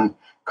samples and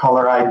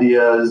color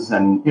ideas,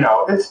 and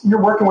you're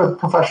working with a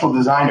professional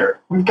designer.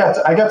 I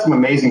got some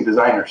amazing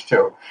designers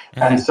too,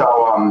 and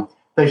so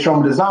they show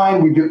them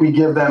design. We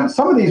give them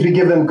some of these. We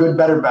give them good,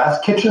 better,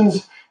 best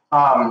kitchens.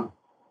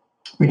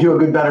 We do a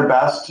good, better,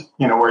 best,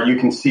 where you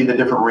can see the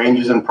different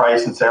ranges in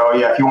price and say, oh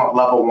yeah, if you want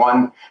level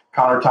 1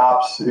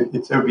 countertops,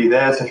 it would be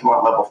this. If you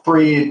want level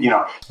 3,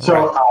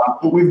 So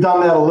we've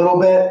done that a little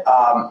bit.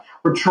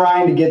 We're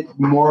trying to get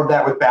more of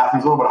that with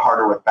bathrooms. A little bit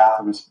harder with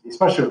bathrooms,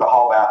 especially with the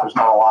hall bath. There's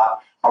not a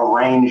lot of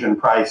range in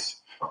price.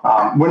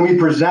 When we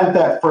present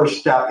that first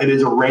step, it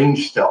is a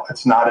range still.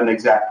 It's not an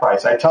exact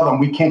price. I tell them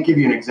we can't give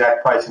you an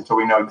exact price until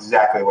we know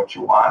exactly what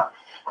you want.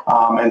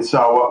 And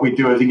so what we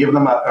do is we give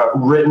them a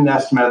written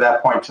estimate at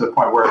that point, to the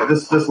point where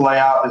this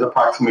layout is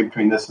approximately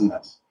between this and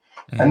this.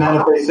 Mm-hmm. And then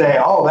if they say,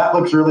 oh, that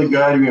looks really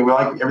good, we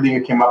like everything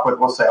you came up with,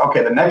 we'll say,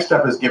 okay, the next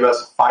step is give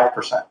us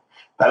 5%.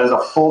 That is a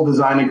full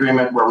design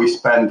agreement where we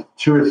spend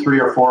 2 or 3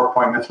 or 4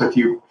 appointments with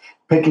you,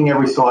 picking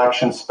every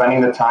selection,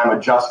 spending the time,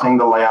 adjusting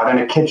the layout. And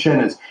a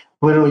kitchen is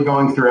literally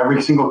going through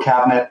every single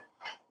cabinet,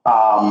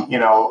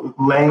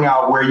 laying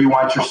out where you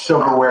want your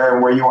silverware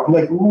and where you want,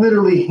 like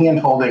literally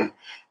hand-holding.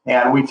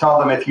 And we tell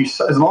them,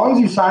 as long as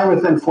you sign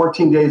within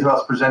 14 days of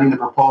us presenting the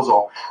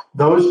proposal,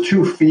 those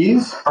 2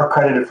 fees are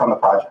credited from the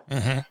project.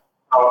 Mm-hmm.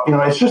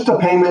 It's just a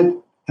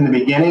payment in the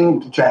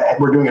beginning.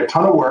 We're doing a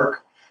ton of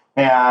work,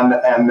 and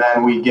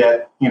then we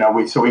get,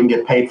 so we can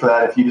get paid for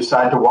that if you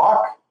decide to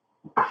walk.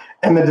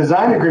 In the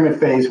design agreement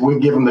phase, we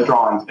give them the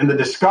drawings. In the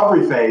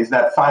discovery phase,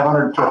 that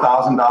 $500 to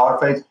 $1,000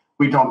 phase,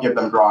 we don't give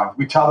them drawings.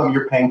 We tell them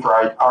you're paying for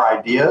our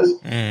ideas,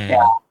 and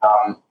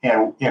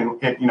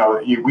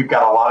we've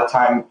got a lot of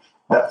time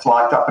that's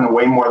locked up in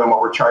way more than what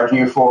we're charging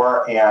you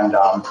for. And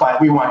but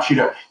we want you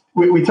to,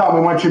 we tell them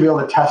we want you to be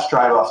able to test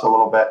drive us a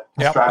little bit.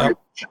 And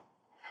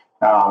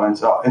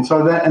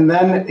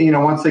then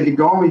once they get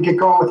going, we get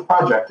going with the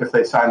project if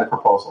they sign the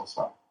proposal.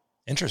 So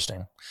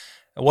interesting.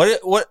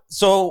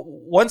 So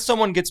once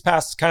someone gets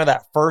past kind of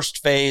that first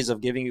phase of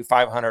giving you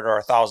 $500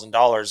 or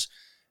 $1,000,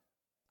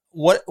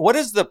 what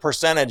is the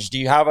percentage? Do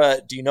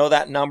you know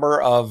that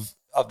number of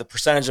the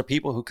percentage of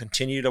people who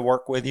continue to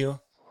work with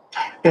you?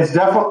 It's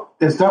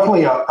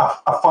definitely a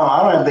fun.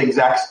 I don't have the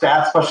exact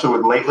stats, especially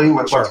with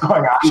what's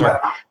going on.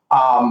 Sure. But,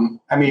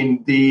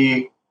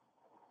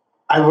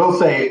 I will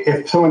say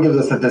if someone gives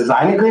us a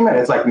design agreement,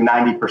 it's like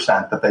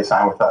 90% that they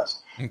sign with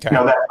us. Okay.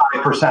 That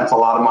 5% is a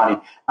lot of money.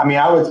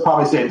 I would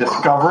probably say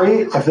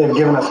discovery, if they've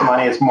given us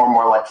money, it's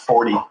more like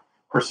 40%,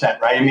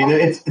 right?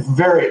 It's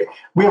very,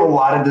 we have a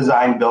lot of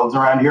design builds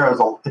around here.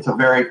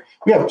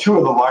 We have 2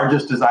 of the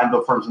largest design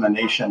build firms in the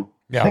nation.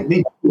 Yeah. I think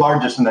the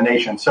largest in the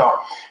nation. So,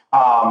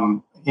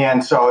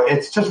 and so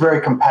it's just very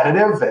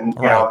competitive, and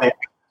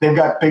they've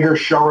got bigger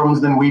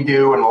showrooms than we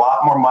do, and a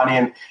lot more money,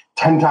 and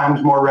 10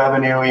 times more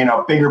revenue,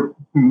 bigger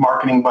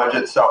marketing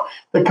budget. So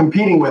they're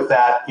competing with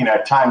that,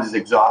 at times is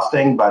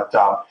exhausting, but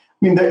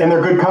and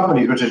they're good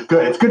companies, which is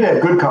good. It's good to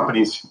have good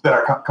companies that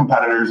are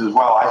competitors as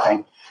well, I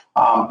think.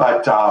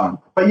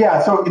 But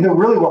yeah, so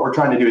really what we're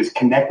trying to do is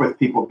connect with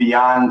people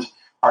beyond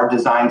our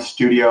design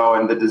studio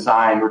and the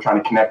design. We're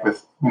trying to connect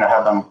with,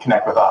 have them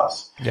connect with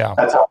us. Yeah.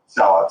 That's how we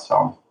sell it.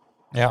 So.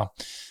 Yeah.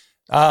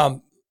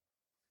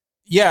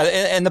 Yeah,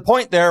 and the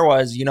point there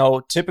was,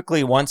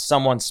 typically once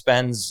someone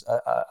spends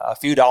a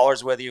few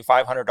dollars with you,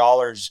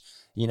 $500,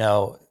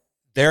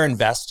 they're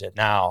invested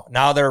now.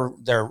 Now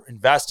they're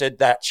invested.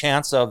 That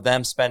chance of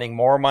them spending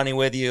more money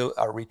with you,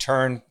 a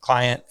return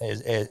client,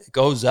 it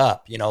goes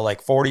up.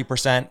 Like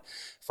 40%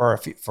 for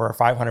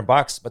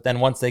 $500. But then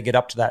once they get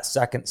up to that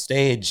second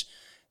stage,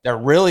 they're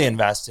really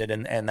invested,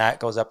 and that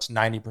goes up to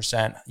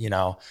 90%.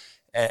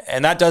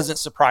 And that doesn't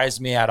surprise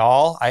me at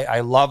all.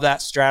 I love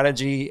that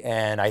strategy,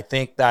 and I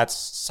think that's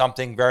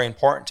something very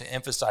important to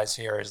emphasize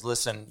here. Is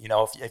listen,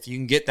 if you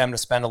can get them to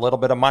spend a little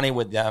bit of money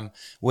with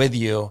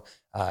you.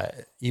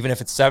 Even if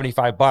it's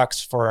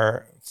 $75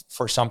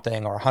 for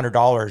something or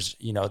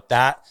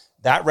 $100,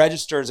 that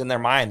registers in their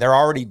mind. They're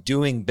already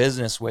doing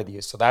business with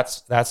you. So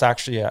that's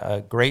actually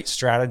a great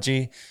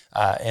strategy,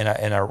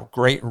 and a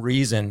great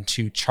reason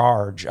to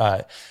charge.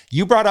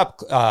 You brought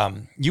up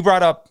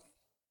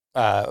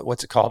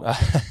what's it called?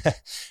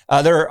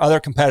 Other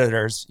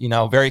competitors,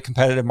 very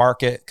competitive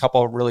market,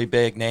 couple of really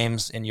big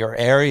names in your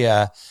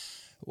area.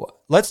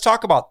 Let's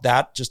talk about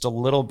that just a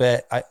little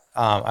bit.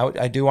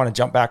 I do want to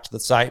jump back to the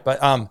site, but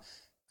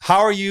how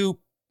are you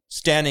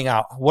standing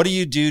out? What do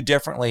you do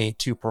differently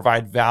to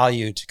provide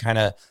value to kind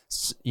of,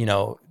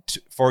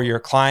 for your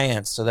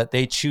clients so that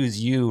they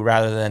choose you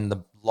rather than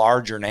the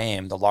larger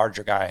name, the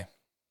larger guy?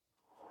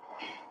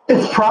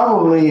 It's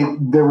probably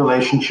the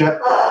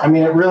relationship. I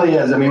mean, it really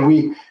is. I mean,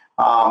 we,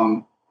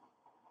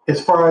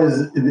 as far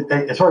as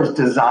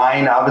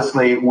design,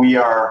 obviously we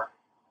are.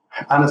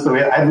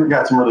 Honestly, I've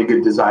got some really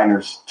good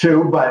designers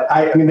too, but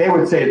I mean, they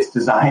would say it's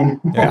design,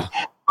 yeah.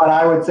 But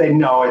I would say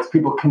no, it's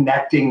people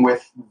connecting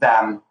with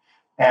them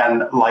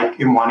and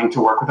wanting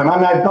to work with them. I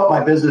mean, I've built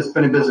my business,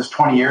 been in business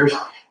 20 years,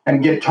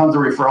 and get tons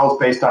of referrals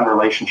based on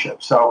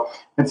relationships. So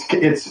it's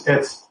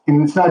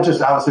not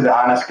just obviously the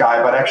honest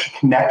guy, but actually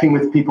connecting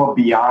with people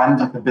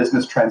beyond the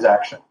business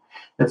transaction.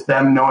 It's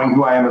them knowing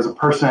who I am as a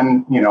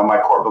person, my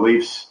core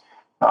beliefs.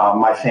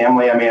 My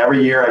family. I mean,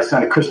 every year I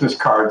send family Christmas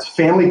cards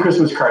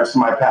to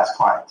my past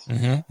clients.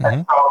 Mm-hmm, mm-hmm.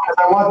 And so, because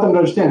I want them to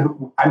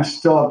understand I'm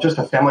still just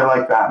a family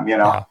like them,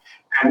 Yeah.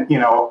 And,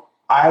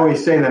 I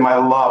always say to them,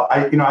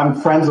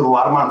 I'm friends with a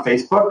lot of them on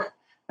Facebook.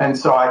 And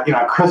so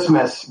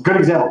Christmas, good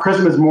example,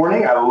 Christmas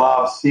morning, I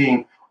love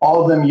seeing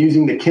all of them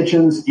using the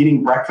kitchens,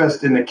 eating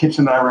breakfast in the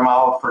kitchen that I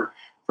remodeled for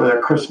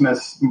their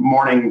Christmas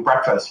morning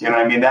breakfast.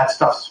 That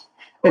stuff's,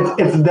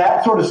 it's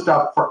that sort of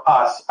stuff for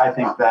us. I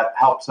think that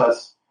helps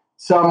us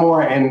some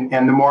more, and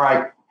the more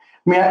I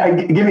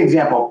give you an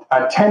example.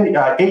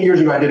 8 years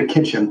ago, I did a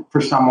kitchen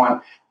for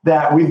someone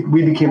that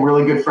we became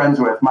really good friends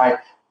with.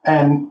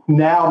 And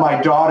now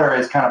my daughter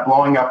is kind of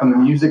blowing up in the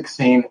music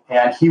scene,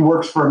 and he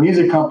works for a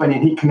music company,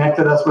 and he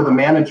connected us with a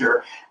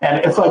manager.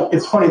 And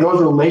it's funny, those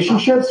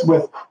relationships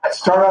that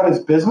start out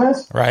as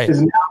business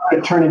is now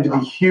going to turn into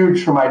be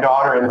huge for my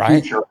daughter in the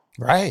future.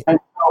 Right. And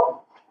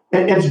so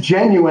it's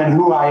genuine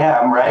who I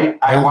am, right? Yeah.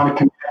 I want to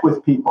connect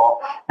with people.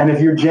 And if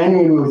you're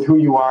genuine with who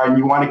you are and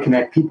you want to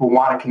connect, people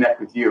want to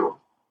connect with you.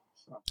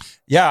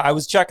 Yeah, I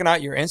was checking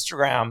out your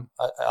Instagram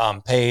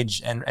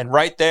page, and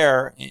right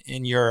there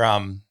in your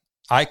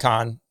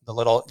icon, the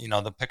little,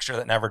 the picture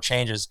that never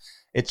changes,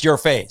 it's your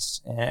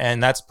face.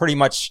 And that's pretty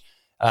much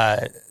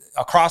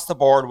across the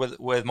board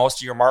with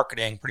most of your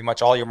marketing, pretty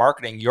much all your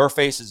marketing, your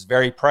face is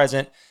very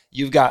present.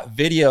 You've got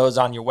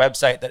videos on your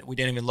website that we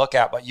didn't even look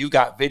at, but you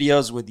got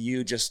videos with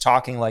you just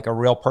talking like a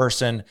real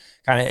person,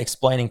 kind of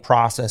explaining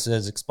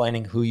processes,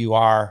 explaining who you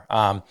are.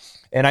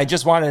 And I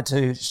just wanted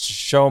to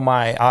show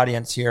my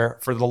audience here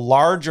for the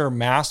larger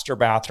master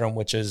bathroom,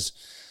 which is,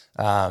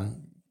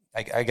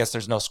 I guess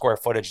there's no square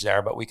footage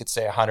there, but we could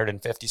say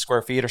 150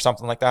 square feet or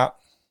something like that.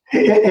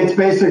 It's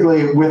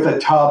basically with a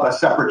tub, a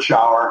separate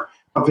shower,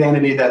 a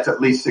vanity that's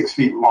at least 6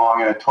 feet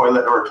long, and a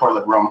toilet or a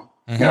toilet room.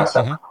 Mm-hmm,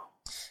 mm-hmm.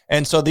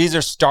 And so these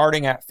are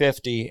starting at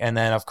 50. And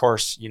then, of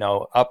course,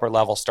 upper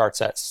level starts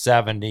at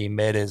 70,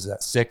 mid is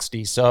at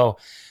 60. So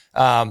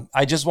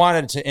I just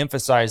wanted to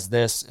emphasize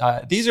this.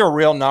 These are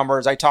real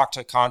numbers. I talk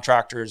to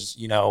contractors,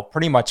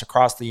 pretty much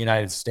across the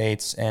United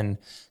States, and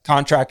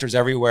contractors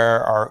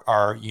everywhere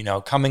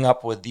are coming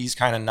up with these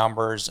kind of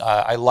numbers.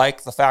 I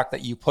like the fact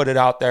that you put it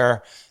out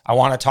there. I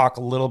want to talk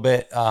a little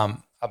bit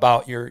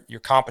about your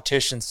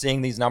competition,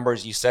 seeing these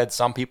numbers. You said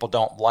some people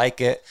don't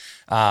like it.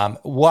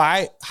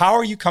 Why? How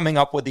are you coming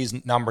up with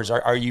these numbers?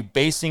 Are you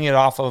basing it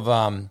off of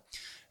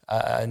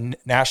a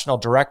national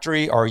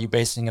directory, or are you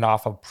basing it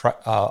off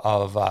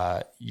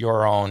of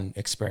your own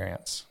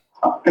experience?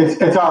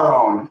 It's our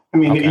own. I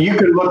mean, okay. You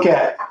could look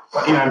at,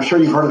 I'm sure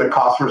you've heard of the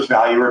cost versus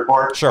value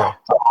report. Sure.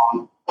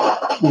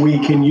 We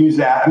can use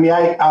that. I mean,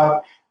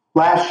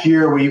 last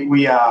year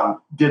we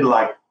did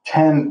like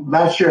 10,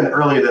 last year and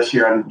earlier this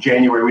year in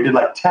January, we did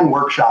like 10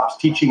 workshops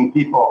teaching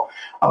people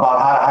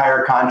about how to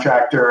hire a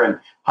contractor and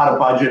how to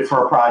budget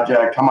for a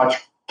project, how much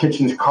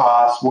kitchens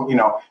cost,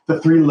 the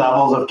 3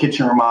 levels of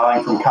kitchen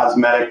remodeling, from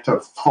cosmetic to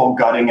full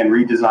gutting and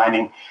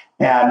redesigning.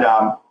 And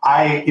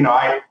I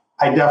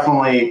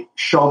definitely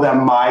show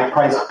them my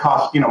price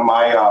cost,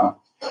 my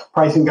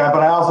pricing guide,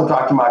 but I also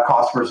talk to them about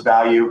cost versus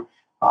value.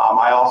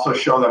 I also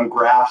show them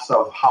graphs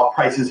of how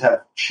prices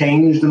have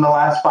changed in the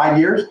last 5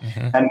 years.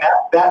 And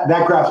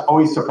that graph's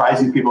always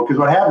surprising people, because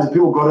what happens is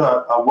people go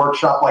to a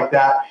workshop like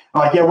that,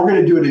 and like, yeah, we're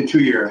going to do it in 2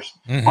 years.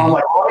 I'm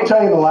like, well, let me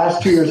tell you in the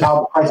last 2 years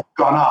how the price has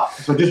gone up.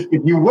 So just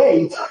if you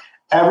wait,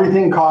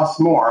 everything costs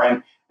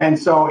more. And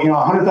so, a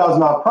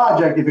 $100,000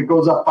 project, if it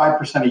goes up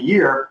 5% a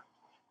year,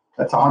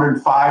 that's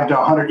 105 to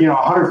 100,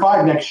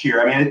 105 next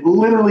year. I mean, it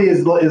literally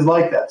is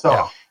like that. So.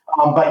 Yeah.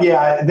 But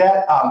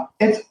yeah,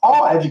 it's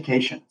all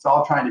education. It's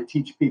all trying to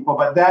teach people.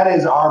 But that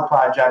is our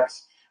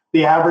projects,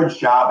 the average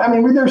job. I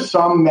mean, there's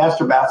some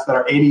master baths that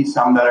are 80,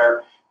 some that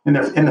are in the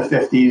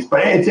 50s.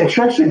 But it's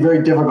actually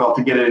very difficult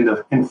to get it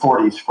in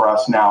 40s for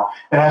us now.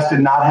 It has to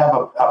not have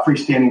a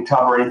freestanding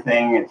tub or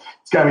anything.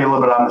 It's got to be a little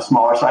bit on the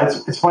smaller side.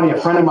 It's funny. A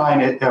friend of mine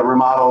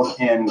remodels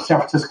in San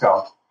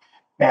Francisco,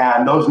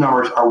 and those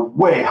numbers are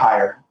way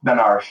higher than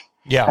ours.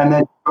 Yeah. And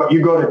then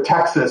you go to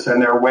Texas,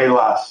 and they're way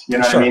less. You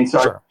know what I mean?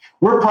 So. Sure.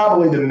 We're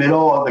probably the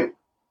middle of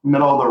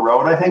the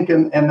road, I think,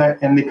 in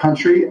the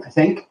country. I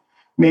think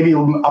maybe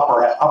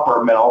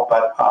upper middle,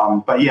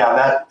 but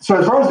yeah. So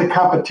as far as the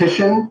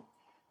competition,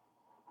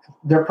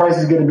 their price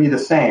is going to be the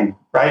same,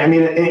 right? I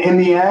mean, in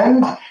the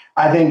end,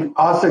 I think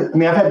us. I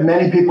mean, I've had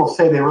many people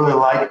say they really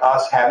like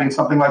us having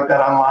something like that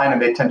online, and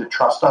they tend to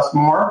trust us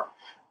more.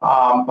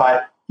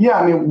 But yeah,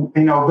 I mean,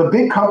 the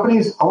big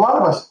companies, a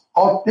lot of us,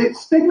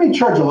 they may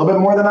charge a little bit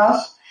more than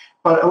us.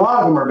 But a lot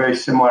of them are very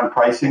similar in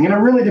pricing, and it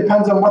really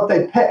depends on what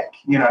they pick.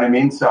 You know what I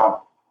mean?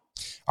 So,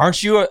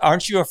 aren't you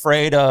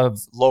afraid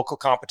of local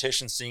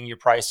competition seeing your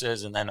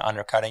prices and then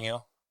undercutting you?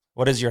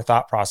 What is your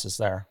thought process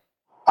there?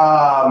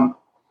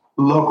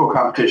 Local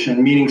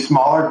competition, meaning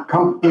smaller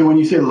company. When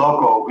you say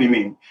local, what do you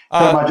mean?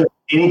 About just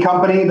any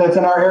company that's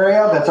in our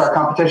area, that's our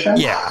competition?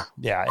 Yeah.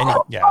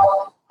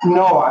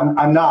 No,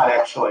 I'm not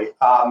actually,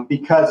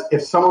 because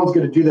if someone's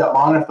going to do that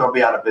long enough, they'll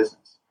be out of business.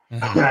 You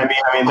know what I mean?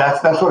 I mean,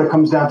 that's what it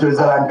comes down to, is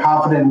that I'm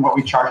confident in what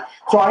we charge.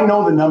 So I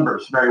know the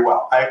numbers very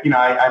well.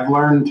 I've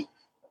learned,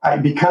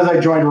 because I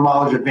joined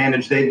Remodelers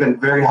Advantage, they've been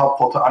very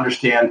helpful to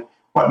understand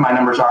what my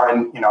numbers are.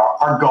 And,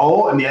 our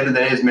goal at the end of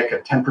the day is make a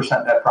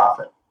 10% net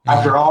profit.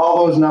 After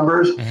all those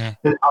numbers,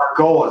 our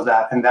goal is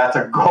that, and that's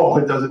a goal.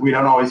 We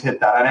don't always hit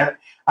that.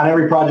 On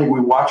every project,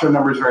 we watch our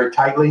numbers very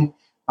tightly.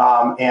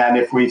 And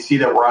if we see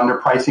that we're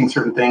underpricing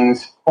certain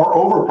things or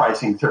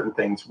overpricing certain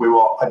things, we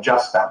will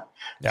adjust them.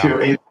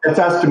 Yeah. It's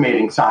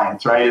estimating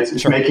science, right?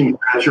 It's making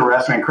sure we're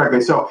estimating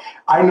correctly. So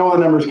I know the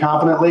numbers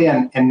confidently,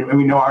 and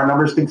we know our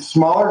numbers. The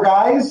smaller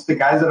guys, the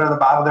guys that are at the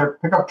bottom of their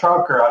pickup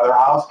truck or their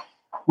house,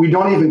 we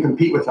don't even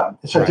compete with them.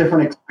 It's a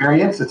different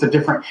experience. It's a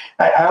different.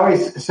 I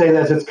always say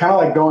this. It's kind of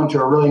like going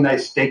to a really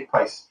nice steak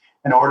place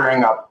and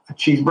ordering a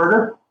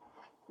cheeseburger.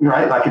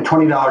 Right, like a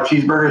 $20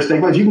 cheeseburger steak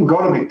place. You can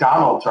go to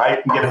McDonald's, right,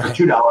 and get it for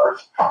 $2,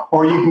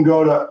 or you can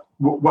go to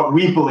what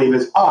we believe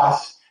is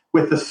us,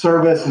 with the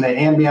service and the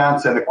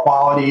ambiance and the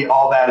quality.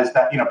 All that is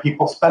that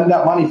people spend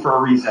that money for a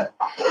reason,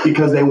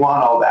 because they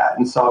want all that,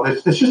 and so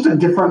it's just a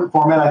different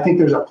format. I think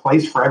there's a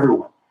place for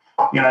everyone.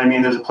 You know what I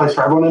mean? There's a place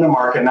for everyone in the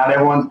market. Not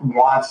everyone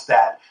wants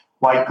that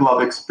white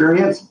glove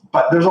experience,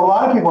 but there's a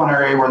lot of people in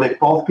our area where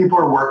both people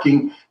are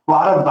working. A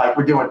lot of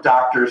we're dealing with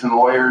doctors and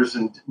lawyers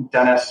and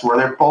dentists where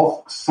they're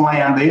both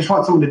slammed. They just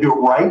want someone to do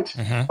it right.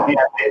 And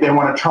they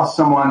want to trust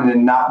someone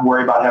and not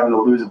worry about having to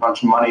lose a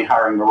bunch of money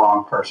hiring the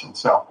wrong person.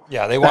 So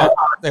yeah, they want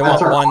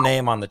one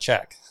name on the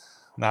check,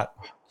 not.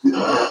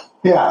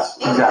 Yes,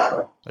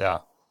 exactly. Yeah.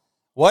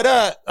 What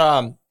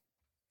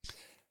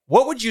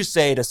would you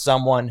say to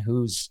someone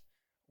who's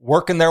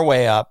working their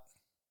way up?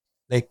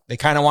 They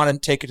kind of want to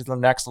take it to the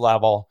next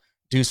level,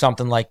 do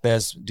something like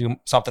this, do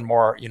something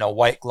more,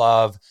 white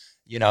glove.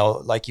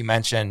 Like you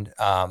mentioned,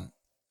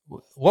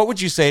 what would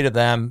you say to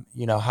them,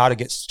 how to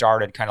get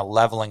started kind of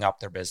leveling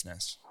up their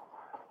business?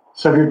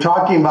 So if you're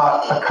talking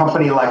about a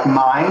company like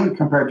mine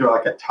compared to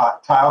like a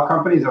tile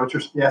company, is that what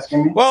you're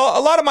asking me? Well,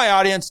 a lot of my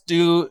audience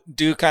do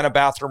kind of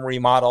bathroom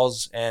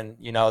remodels, and,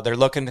 they're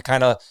looking to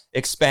kind of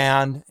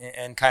expand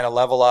and kind of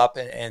level up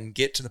and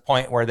get to the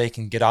point where they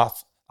can get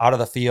out of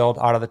the field,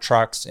 out of the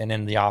trucks, and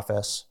in the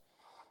office.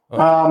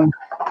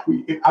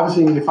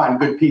 Obviously, you need to find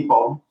good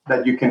people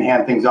that you can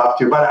hand things off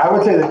to. But I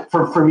would say that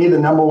for me, the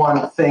number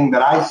one thing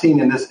that I've seen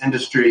in this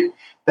industry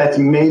that's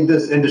made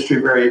this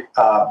industry very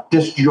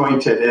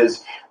disjointed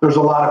is there's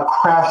a lot of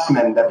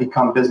craftsmen that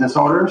become business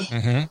owners.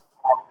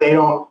 They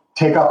don't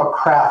take up a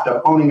craft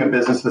of owning a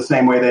business the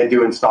same way they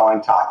do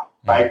installing tile,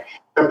 right?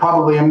 They're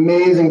probably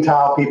amazing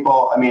tile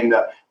people. I mean,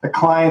 the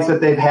clients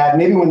that they've had,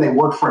 maybe when they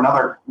worked for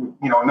another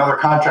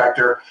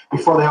contractor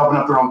before they open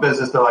up their own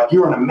business, they're like,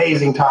 you're an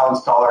amazing tile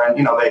installer.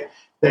 And,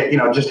 they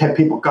just have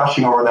people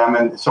gushing over them.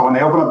 And so when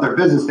they open up their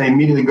business, they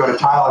immediately go to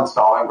tile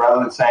installing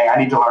rather than saying, I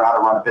need to learn how to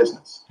run a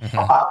business.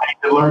 I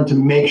need to learn to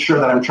make sure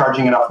that I'm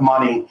charging enough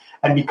money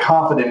and be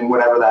confident in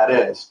whatever that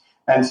is.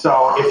 And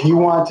so if you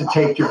want to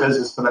take your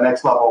business to the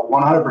next level,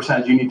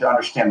 100% you need to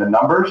understand the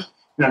numbers.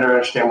 You need to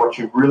understand what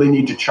you really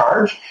need to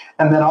charge.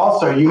 And then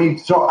also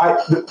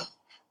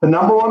the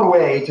number one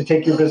way to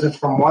take your business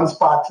from one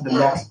spot to the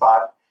next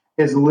spot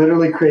is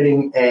literally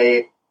creating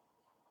a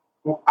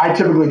I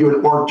typically do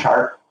an org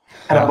chart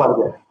and a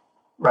budget,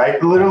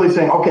 right? Literally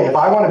saying, okay, if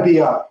I want to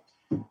be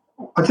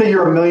let's say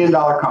you're $1 million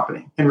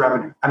company in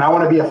revenue, and I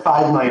want to be a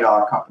 $5 million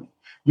company.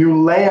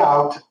 You lay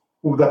out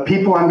the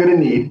people I'm going to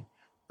need,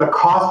 the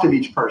cost of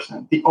each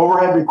person, the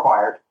overhead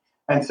required,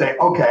 and say,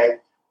 okay,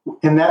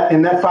 in that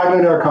 $5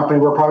 million company,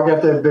 we're probably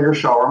going to have to have a bigger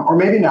showroom, or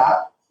maybe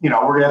not. We're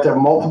going to have to have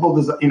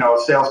multiple,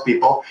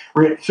 salespeople.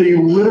 So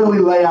you literally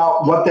lay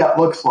out what that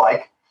looks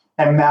like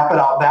and map it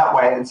out that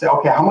way and say,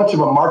 okay, how much of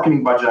a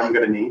marketing budget I'm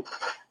going to need?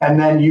 And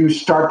then you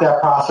start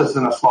that process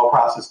in a slow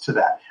process to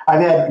that.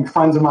 I've had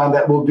friends of mine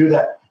that will do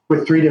that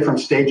with 3 different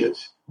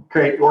stages,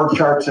 create org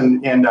charts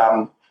and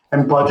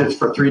budgets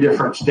for 3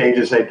 different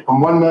stages, say from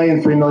 1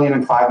 million, 3 million,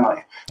 and 5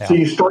 million. Yeah. So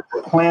you start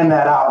to plan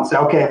that out and say,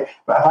 okay,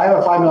 if I have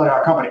a $5 million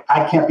company,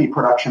 I can't be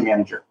production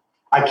manager.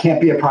 I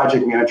can't be a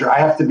project manager. I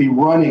have to be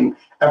running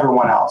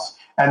everyone else.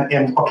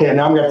 And okay,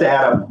 now I'm going to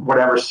have to add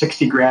whatever,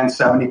 60 grand,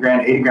 70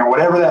 grand, 80 grand,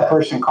 whatever that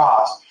person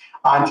costs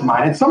onto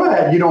mine. And some of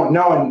that you don't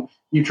know, and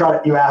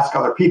you ask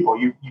other people.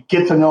 You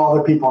get to know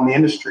other people in the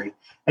industry,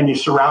 and you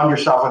surround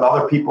yourself with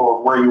other people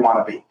of where you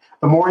want to be.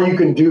 The more you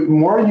can do, the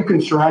more you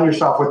can surround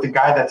yourself with the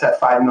guy that's at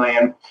 5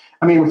 million.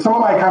 I mean, with some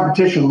of my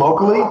competition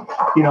locally,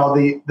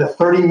 the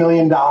 $30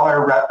 million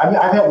rep,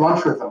 I've had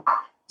lunch with them,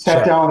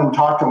 sat down and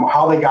talked to them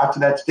how they got to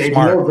that stage.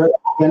 Smart. And they were very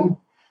open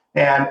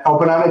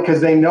on it,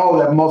 because they know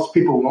that most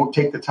people won't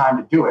take the time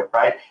to do it,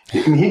 right?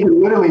 He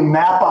can literally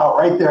map out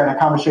right there in a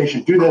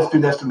conversation, do this, do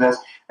this, do this.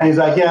 And he's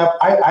like, yeah,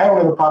 I don't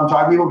have a problem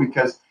talking to people,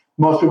 because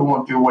most people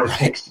won't do what it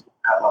takes to get to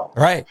that level.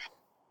 Right.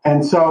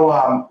 And so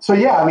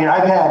yeah, I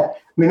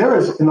mean, there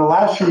was, in the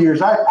last few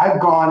years, I've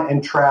gone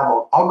and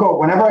traveled.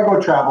 Whenever I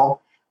go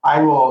travel,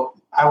 I will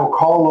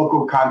call a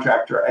local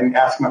contractor and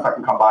ask them if I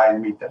can come by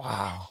and meet them.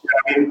 Wow.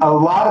 I mean, a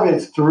lot of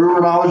it's through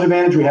Remolage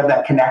Advantage. We have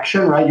that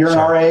connection, right? You're an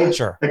RA.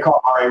 Sure. They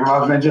call RA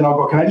Remolage Advantage, and I'll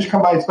go, can I just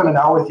come by and spend an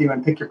hour with you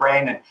and pick your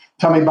brain and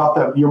tell me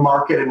about your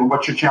market and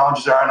what your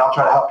challenges are, and I'll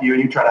try to help you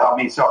and you try to help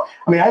me. So,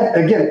 I mean,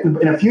 again,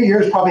 in a few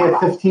years, probably had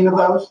 15 of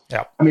those.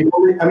 Yeah. I mean,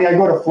 I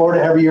go to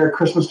Florida every year at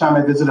Christmas time.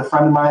 I visit a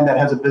friend of mine that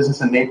has a business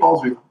in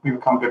Naples. We've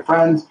become good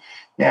friends.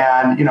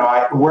 And,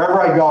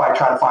 wherever I go, I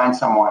try to find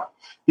someone,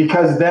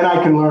 because then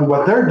I can learn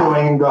what they're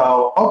doing and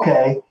go,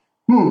 okay,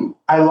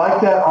 I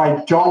like that, or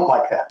I don't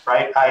like that,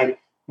 right?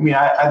 When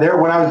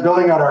I was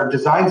building out our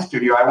design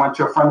studio, I went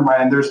to a friend of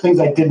mine, and there's things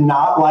I did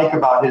not like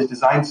about his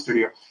design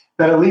studio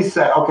that at least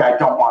said, okay, I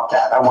don't want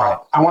that. I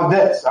want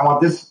this. I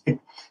want this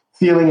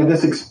feeling and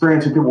this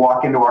experience when people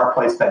walk into our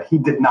place that he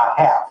did not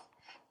have.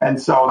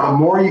 And so the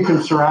more you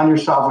can surround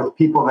yourself with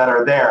people that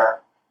are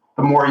there,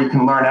 the more you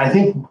can learn. And I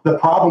think the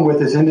problem with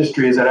this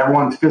industry is that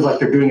everyone feels like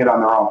they're doing it on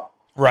their own.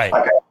 Right.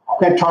 Like,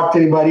 I can't talk to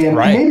anybody. And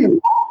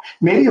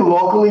maybe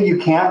locally you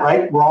can't,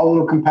 right? We're all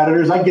little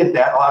competitors. I get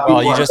that. A lot of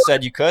people you just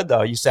said you could,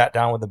 though. You sat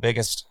down with the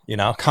biggest,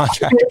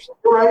 contractors.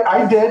 Right.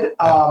 I did.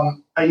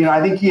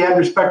 I think he had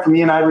respect for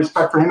me, and I had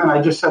respect for him. And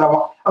I just said, I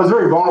was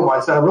very vulnerable. I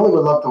said, I really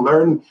would love to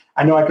learn.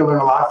 I know I can learn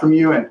a lot from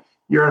you, and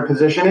you're in a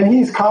position. And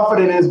he's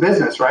confident in his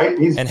business, right?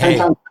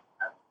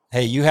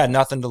 Hey, you had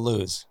nothing to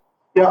lose.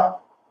 Yeah.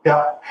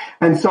 Yeah.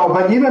 And so,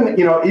 but even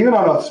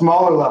on a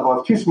smaller level,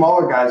 if 2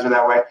 smaller guys are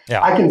that way,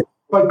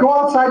 but go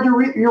outside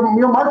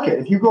your market.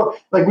 If you go,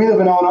 like we live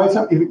in Illinois,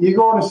 if you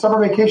go on a summer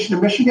vacation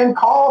to Michigan,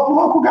 call up a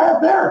local guy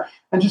up there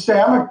and just say,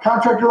 I'm a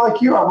contractor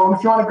like you.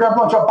 If you want to grab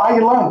lunch, I'll buy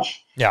you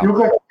lunch. Yeah. You look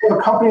like you have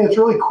a company that's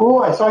really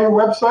cool. I saw your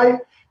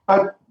website.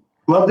 I'd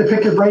love to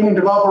pick your brain and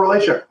develop a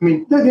relationship. I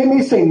mean, they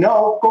may say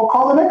no, go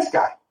call the next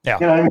guy. Yeah.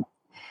 You know what I mean?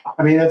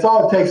 I mean, that's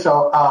all it takes.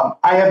 So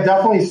I have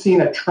definitely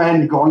seen a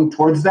trend going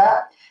towards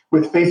that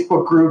with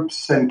Facebook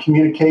groups and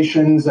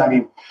communications. I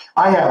mean,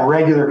 I have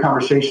regular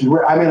conversations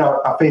where I'm in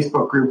a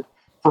Facebook group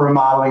for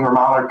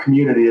remodeler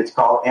community, it's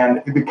called.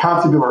 And the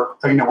constantly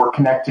we're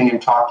connecting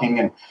and talking,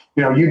 and,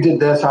 you did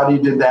this, how do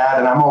you did that?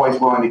 And I'm always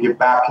willing to give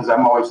back, because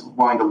I'm always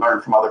willing to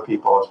learn from other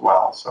people as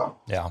well. So,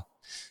 yeah.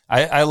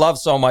 I love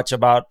so much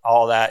about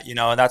all that,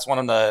 and that's one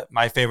of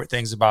my favorite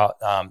things about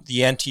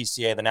the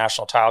NTCA, the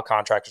National Tile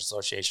Contractors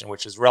Association,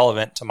 which is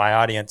relevant to my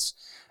audience.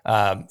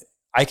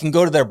 I can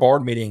go to their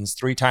board meetings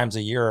 3 times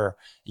a year,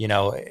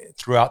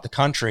 throughout the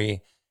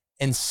country,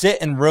 and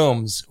sit in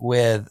rooms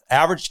with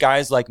average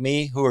guys like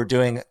me who are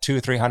doing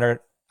 200-300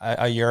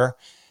 a year,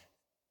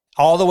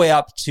 all the way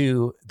up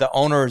to the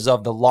owners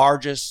of the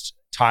largest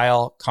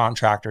tile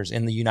contractors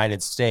in the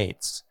United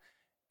States.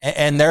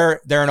 And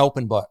they're an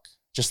open book.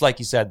 Just like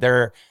you said,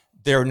 they're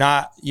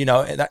not,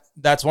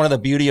 that's one of the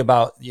beauty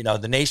about,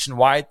 the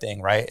nationwide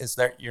thing, right? Is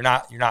that you're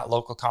not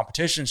local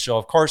competition. So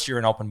of course you're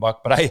an open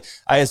book, but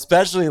I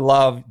especially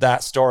love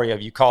that story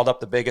of you called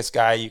up the biggest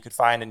guy you could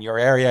find in your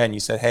area, and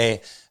you said,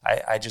 hey,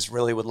 I just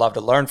really would love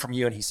to learn from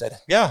you. And he said,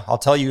 yeah, I'll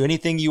tell you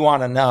anything you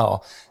want to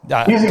know.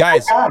 He's a great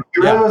guy.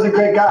 He really was a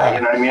great guy.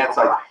 You know what I mean? It's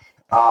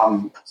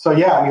like, so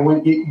yeah, I mean,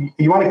 when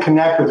you want to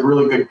connect with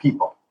really good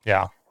people.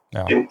 Yeah.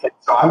 No.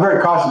 So I'm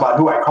very cautious about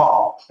who I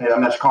call.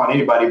 I'm not just calling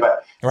anybody,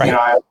 but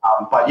right.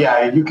 But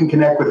yeah, you can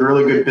connect with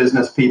really good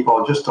business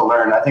people just to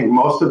learn. I think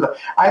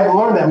I've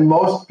learned that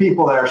most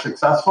people that are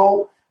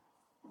successful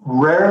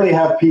rarely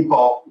have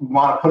people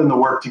want to put in the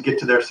work to get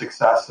to their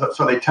success.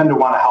 So they tend to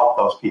want to help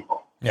those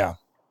people. Yeah.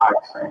 My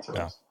experience of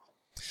this.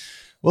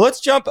 Well, let's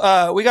jump.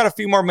 We got a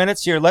few more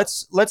minutes here.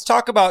 Let's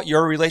talk about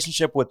your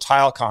relationship with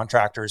tile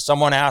contractors.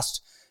 Someone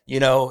asked,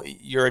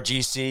 you're a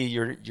GC,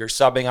 you're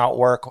subbing out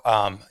work.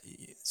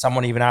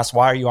 Someone even asked,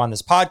 why are you on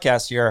this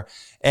podcast here?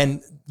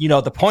 And,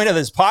 the point of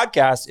this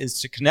podcast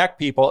is to connect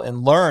people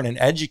and learn and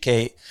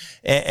educate.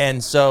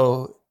 And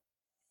so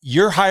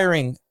you're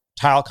hiring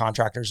tile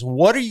contractors.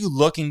 What are you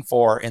looking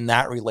for in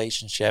that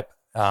relationship?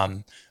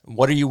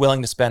 What are you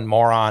willing to spend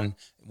more on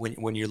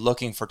when you're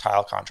looking for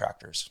tile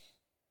contractors?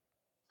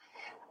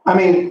 I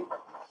mean,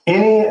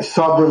 any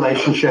sub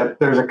relationship,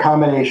 there's a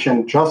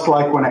combination, just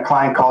like when a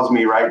client calls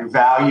me, right?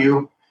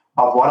 Value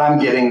of what I'm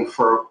getting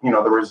for, the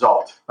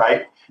result,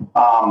 right?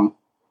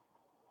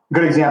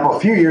 Good example, a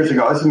few years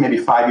ago, this is maybe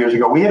 5 years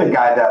ago, we had a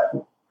guy that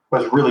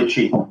was really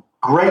cheap.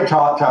 Great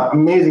tile,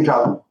 amazing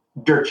tile,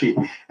 dirt cheap.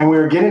 And we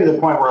were getting to the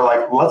point where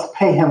let's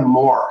pay him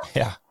more.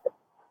 Yeah.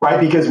 Right?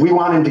 Because we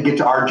want him to get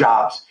to our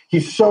jobs.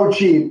 He's so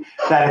cheap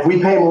that if we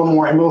pay him a little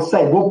more, and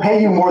we'll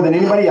pay you more than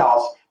anybody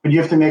else, but you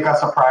have to make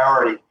us a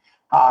priority.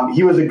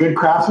 He was a good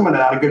craftsman and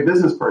not a good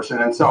business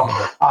person. And so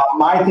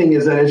my thing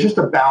is that it's just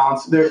a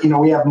balance. There,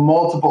 we have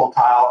multiple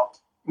tile.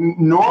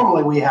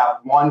 Normally we have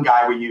one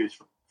guy we use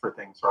for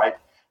things, right?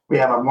 We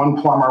have one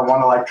plumber,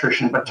 one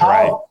electrician, but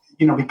tile,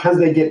 because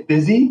they get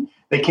busy,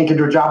 they can't get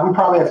to a job. We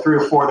probably have 3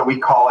 or 4 that we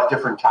call at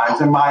different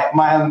times. And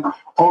my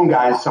own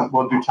guys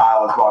will do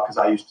tile as well, because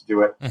I used to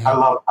do it. Mm-hmm. I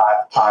love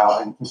tile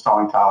and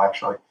installing tile,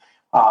 actually.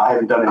 I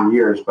haven't done it in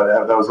years,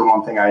 but that was the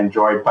one thing I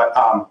enjoyed. But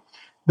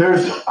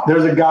there's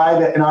a guy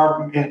that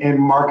in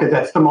market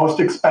that's the most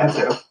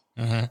expensive.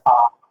 Mm-hmm.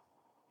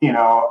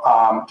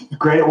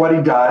 Great at what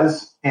he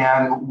does,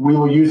 and we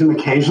will use him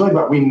occasionally,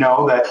 but we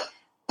know that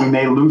we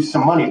may lose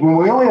some money. When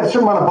we only have a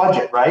certain amount of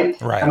budget, right?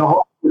 Right. And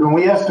when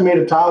we estimate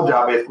a tile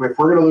job, if we're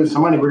going to lose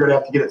some money, we're going to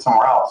have to get it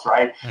somewhere else,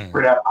 right? Mm.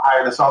 We're going to have to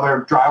hire this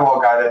other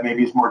drywall guy that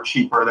maybe is more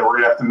cheaper, that we're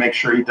going to have to make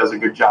sure he does a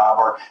good job,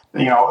 or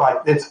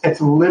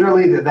it's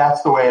literally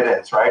that's the way it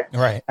is, right?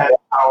 Right. And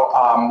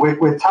so,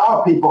 with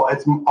tile people,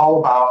 it's all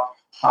about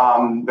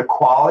the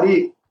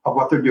quality of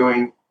what they're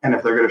doing, and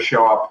if they're going to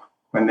show up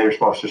when they're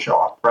supposed to show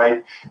up,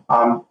 right?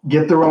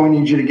 Get there when we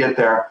need you to get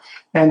there.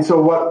 And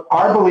so what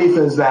our belief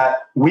is that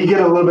we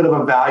get a little bit of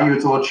a value.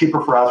 It's a little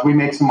cheaper for us. We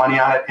make some money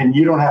on it, and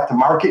you don't have to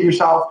market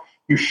yourself.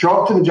 You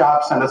show up to the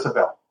job, send us a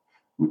bill.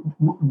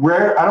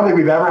 I don't think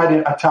we've ever had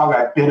a tile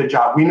guy bid a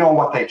job. We know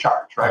what they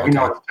charge, right? Okay. We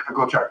know it's a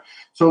typical charge.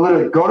 So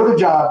literally go to the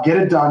job, get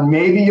it done.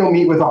 Maybe you'll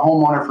meet with a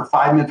homeowner for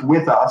 5 minutes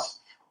with us.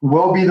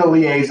 We'll be the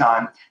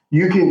liaison.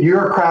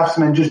 You're a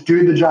craftsman, just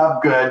do the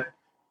job good,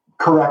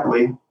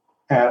 correctly.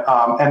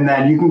 And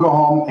then you can go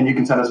home and you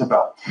can send us a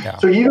bill. Yeah.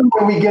 So even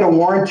when we get a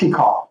warranty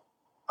call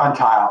on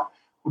tile,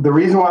 the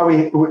reason why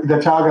the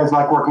tile guys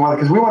like working with it,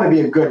 because we want to be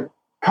a good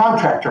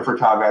contractor for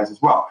tile guys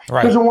as well.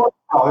 Right. There's a warranty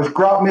call, there's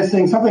grout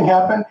missing, something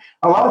happened.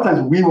 A lot of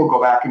times we will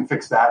go back and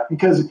fix that,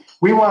 because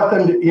we want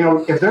them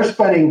to, if they're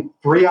spending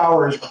 3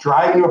 hours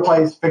driving to a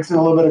place, fixing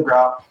a little bit of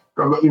grout,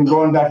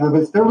 going back to the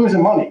bits, they're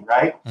losing money,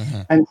 right?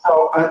 Mm-hmm. And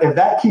so if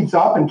that keeps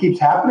up and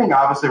keeps happening,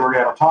 obviously we're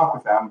going to have to talk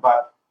with them.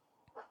 But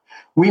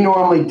we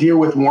normally deal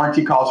with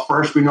warranty calls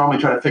first. We normally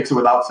try to fix it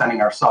without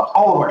sending our subs,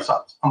 all of our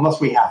subs, unless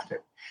we have to.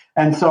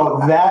 And so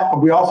that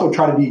we also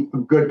try to be a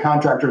good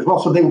contractor as well.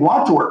 So they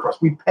want to work for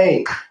us. We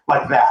pay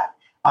like that.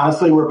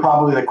 Honestly, we're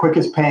probably the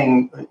quickest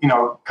paying,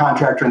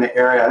 contractor in the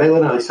area. They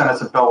literally send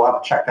us a bill. We'll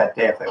have to check that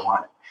day if they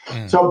want it.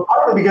 Mm. So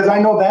partly because I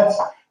know that's,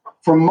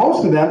 for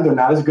most of them, they're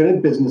not as good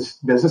at business,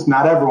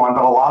 not everyone,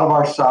 but a lot of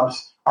our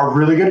subs are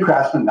really good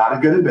craftsmen, not as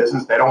good at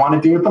business. They don't want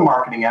to deal with the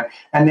marketing end,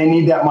 and they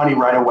need that money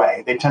right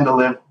away. They tend to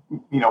live,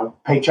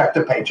 paycheck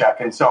to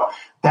paycheck. And so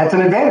that's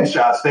an advantage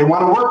to us. They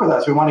want to work with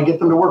us. We want to get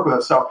them to work with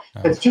us. So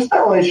it's just that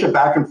relationship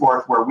back and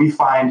forth where we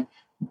find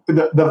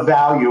the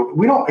value.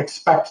 We don't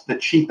expect the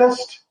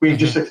cheapest. We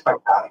just expect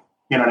value.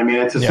 You know what I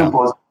mean? It's as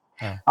simple as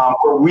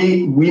where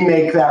we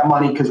make that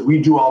money because we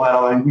do all that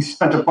other thing. We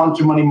spent a bunch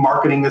of money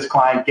marketing this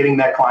client, getting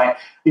that client,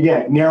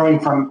 again, narrowing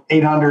from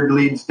 800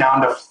 leads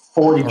down to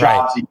 40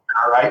 jobs a year,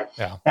 right?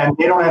 Yeah. And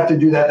they don't have to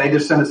do that. They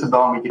just send us a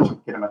bill and we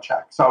get them a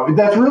check. So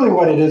that's really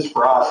what it is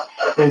for us,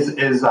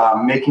 is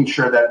making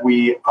sure that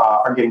we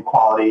are getting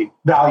quality,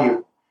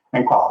 value,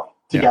 and quality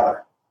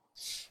together.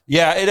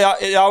 Yeah,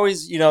 it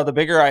always, the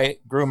bigger I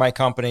grew my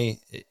company,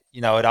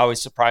 it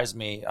always surprised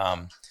me.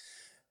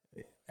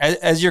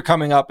 As you're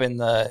coming up in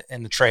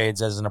the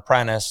trades as an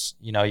apprentice,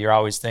 you're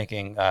always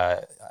thinking,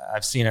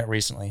 I've seen it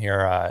recently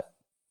here,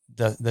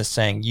 the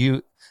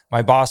saying,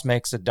 my boss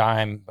makes a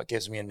dime but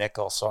gives me a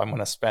nickel, so I'm going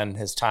to spend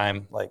his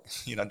time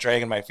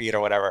dragging my feet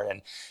or whatever.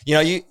 And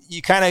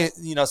you kind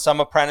of some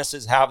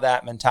apprentices have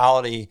that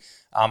mentality.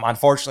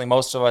 Unfortunately,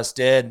 most of us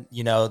did.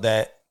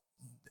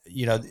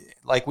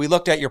 Like we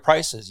looked at your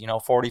prices,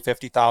 40,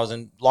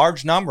 50,000,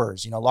 large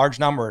numbers.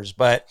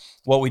 But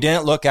what we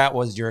didn't look at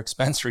was your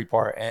expense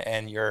report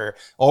and your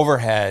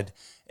overhead.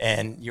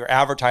 and your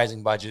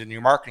advertising budget and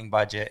your marketing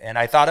budget. And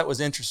I thought it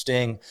was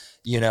interesting,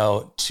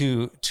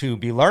 to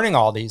be learning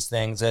all these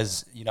things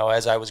as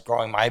I was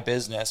growing my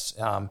business.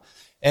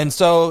 And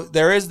so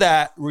there is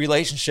that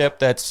relationship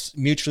that's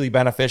mutually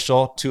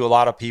beneficial to a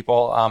lot of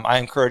people. I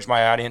encourage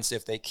my audience,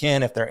 if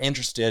they're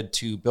interested,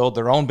 to build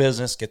their own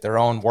business, get their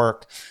own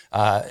work.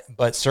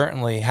 But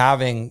certainly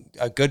having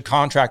a good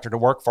contractor to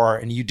work for,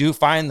 and you do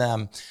find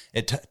them.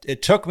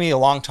 It took me a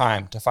long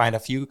time to find a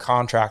few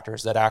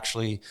contractors that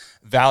actually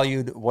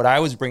valued what I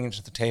was bringing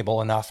to the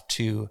table enough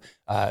to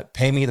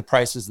pay me the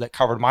prices that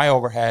covered my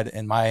overhead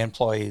and my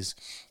employees.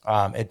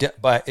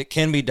 But it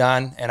can be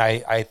done. And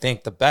I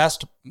think the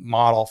best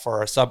model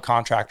for a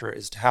subcontractor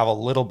is to have a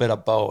little bit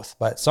of both.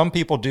 But some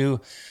people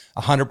do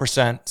 100%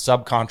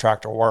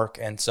 subcontractor work.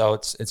 And so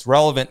it's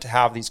relevant to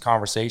have these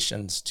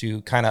conversations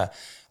to kind of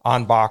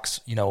unbox,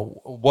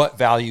 what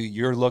value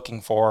you're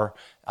looking for,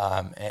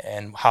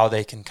 and how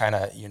they can kind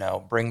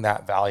of, bring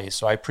that value.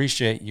 So I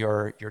appreciate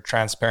your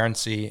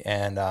transparency.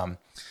 And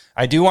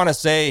I do want to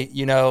say,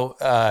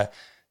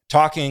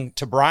 talking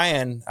to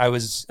Brian, I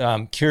was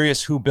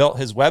curious who built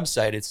his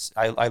website.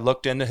 I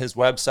looked into his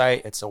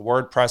website. It's a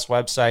WordPress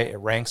website. It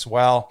ranks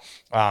well.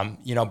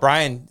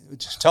 Brian,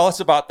 tell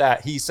us about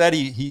that. He said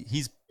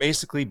he's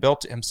basically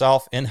built it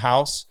himself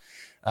in-house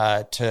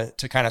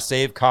to kind of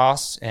save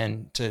costs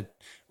and to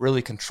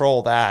really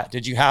control that.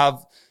 Did you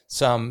have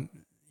some,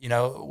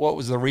 what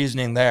was the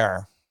reasoning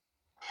there?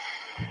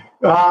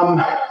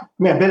 Been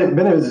in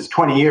business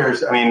 20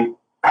 years. I mean,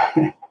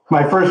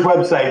 my first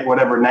website,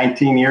 whatever,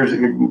 19 years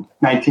ago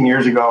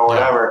or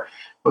whatever,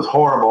 was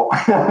horrible.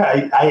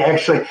 I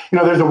actually,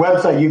 there's a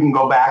website you can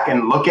go back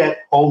and look at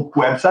old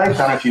websites. I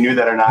don't know if you knew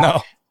that or not.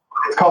 No.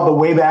 It's called the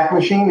Wayback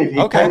Machine. If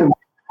you type in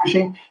Wayback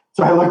Machine.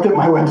 So I looked at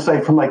my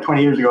website from like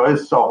 20 years ago.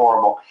 It's so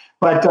horrible.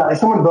 But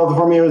someone built it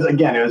for me. It was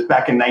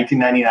back in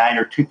 1999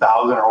 or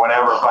 2000 or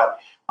whatever. But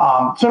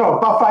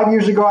about 5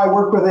 years ago, I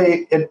worked with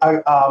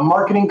a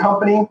marketing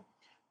company.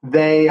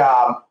 They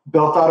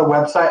built out a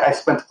website. I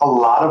spent a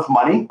lot of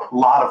money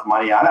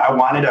on it. I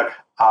wanted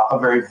a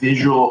very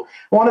visual,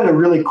 I wanted a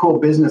really cool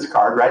business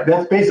card, right?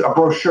 That's basically a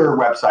brochure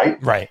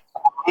website. Right.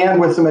 And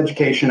with some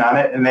education on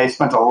it. And they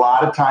spent a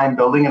lot of time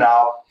building it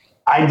out.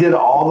 I did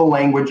all the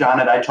language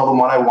on it. I told them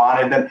what I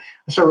wanted. Then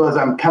I started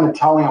realizing I'm kind of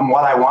telling them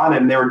what I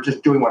wanted, and they were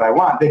just doing what I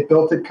want. They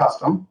built it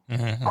custom.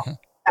 Mm-hmm.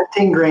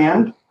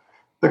 $15,000.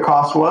 The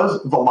cost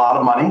was a lot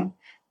of money.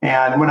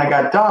 And when I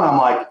got done, I'm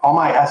like, all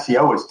my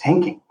SEO was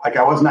tanking. Like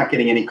I was not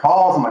getting any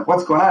calls. I'm like,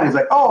 what's going on? He's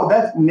like,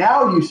 that's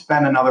now you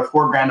spend another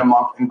 $4,000 a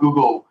month in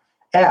Google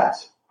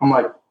ads. I'm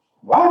like,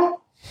 what?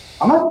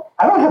 I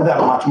don't have that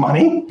much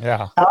money.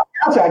 Yeah. And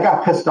honestly, I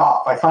got pissed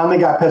off. I finally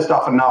got pissed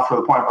off enough to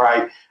the point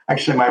where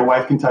my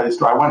wife can tell you the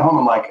story. I went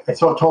home. I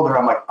told her,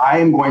 I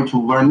am going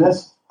to learn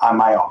this on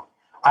my own.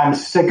 I'm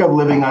sick of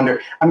living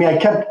under. I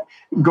kept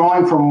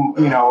going from,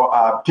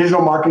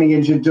 digital marketing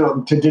agent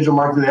to digital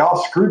marketing. They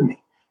all screwed me.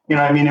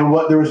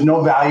 There was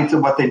no value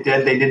to what they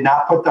did. They did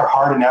not put their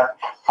heart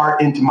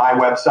into my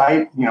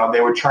website.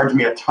 They would charge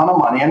me a ton of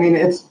money.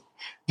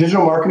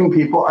 Digital marketing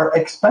people are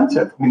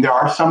expensive. There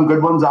are some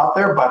good ones out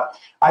there, but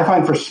I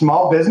find for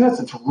small business,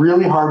 it's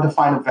really hard to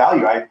find a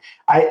value.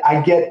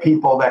 I get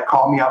people that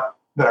call me up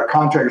that are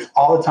contractors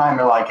all the time.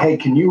 They're like, hey,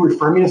 can you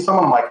refer me to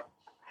someone? I'm like,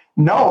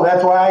 no,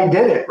 that's why I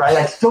did it, right?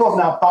 I still have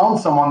not found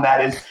someone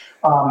that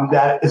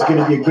is going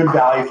to be a good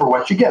value for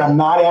what you get. I'm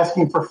not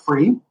asking for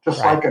free, just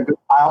like a good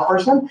file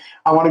person.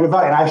 I want a good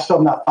value, and I still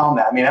have not found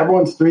that.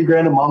 Everyone's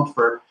 $3,000 a month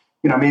for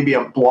maybe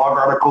a blog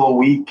article a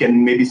week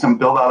and maybe some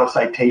build out of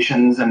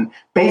citations and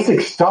basic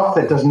stuff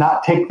that does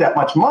not take that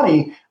much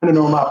money in a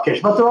normal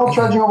application. But they're all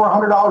charging over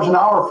 $100 an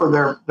hour for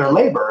their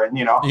labor, and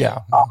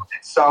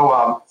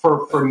So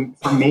for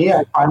me,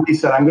 I finally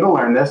said I'm going to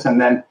learn this,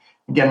 and then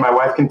again, my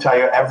wife can tell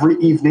you every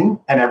evening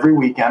and every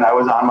weekend I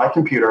was on my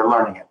computer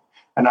learning it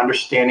and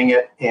understanding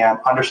it and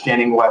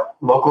understanding what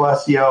local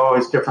SEO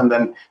is different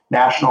than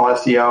national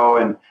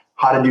SEO and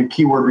how to do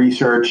keyword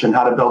research and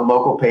how to build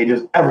local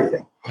pages,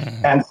 everything.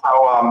 Mm-hmm. And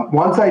so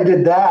once I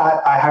did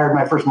that, I hired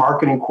my first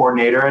marketing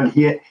coordinator, and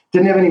he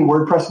didn't have any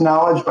WordPress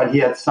knowledge, but he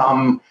had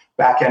some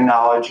back-end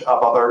knowledge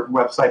of other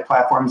website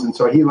platforms. And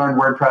so he learned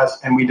WordPress,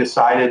 and we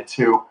decided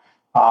to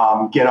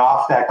get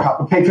off that.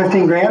 Paid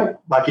 $15,000.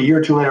 Like a year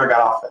or two later, I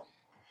got off it.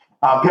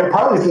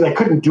 Partly because I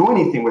couldn't do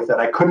anything with it.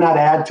 I could not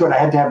add to it. I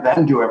had to have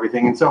them do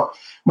everything. And so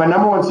my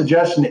number one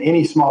suggestion to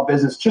any small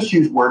business, just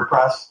use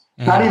WordPress.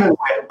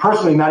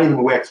 Mm-hmm. Not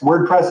even Wix.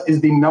 WordPress is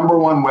the number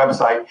one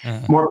website.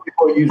 Mm-hmm. More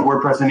people use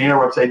WordPress than any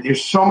other website.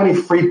 There's so many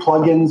free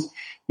plugins,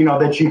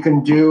 that you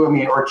can do.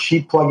 Or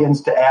cheap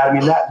plugins to add.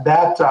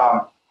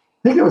 I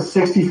think it was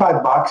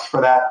 $65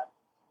 for that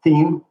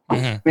theme.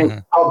 Mm-hmm.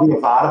 It's called the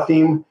Avada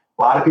theme.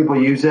 A lot of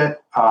people use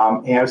it.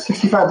 And it was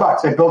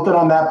 $65. I built it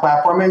on that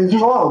platform. There's a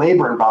lot of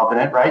labor involved in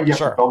it, right? You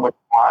have to build what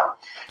you want.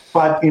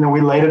 But,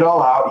 we laid it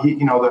all out.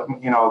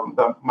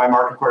 My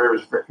market coordinator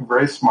was very,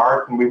 very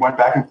smart, and we went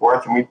back and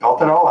forth, and we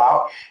built it all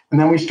out. And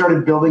then we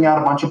started building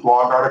out a bunch of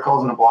blog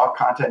articles and blog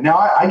content. Now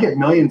I get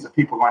millions of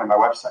people going to my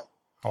website.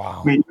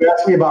 Wow. I mean, you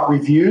asked me about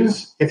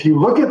reviews. If you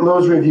look at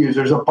those reviews,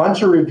 there's a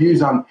bunch of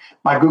reviews on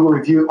my Google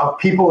review of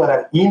people that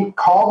have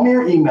called me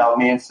or emailed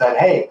me and said,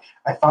 hey,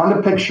 I found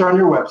a picture on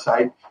your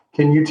website.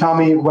 Can you tell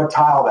me what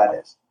tile that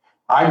is?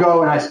 I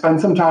go and I spend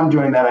some time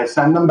doing that. I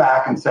send them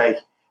back and say,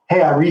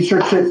 hey, I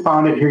researched it,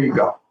 found it, here you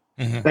go.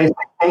 Mm-hmm. They say,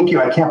 thank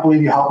you. I can't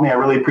believe you helped me. I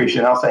really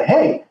appreciate it. I'll say,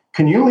 hey,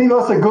 can you leave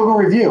us a Google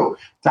review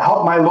to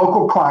help my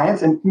local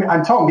clients? And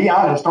I tell them, be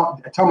honest. Don't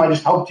tell them I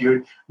just helped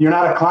you. You're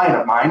not a client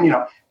of mine,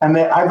 And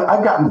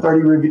I've gotten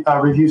 30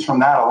 reviews from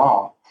that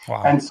alone.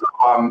 Wow. And so,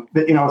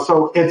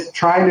 so it's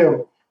trying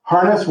to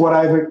harness what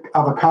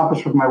I've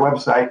accomplished with my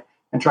website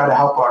and try to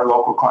help our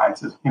local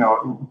clients,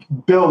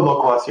 build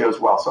local SEO as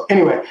well. So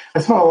anyway, I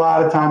spent a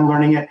lot of time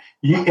learning it.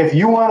 If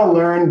you want to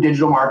learn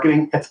digital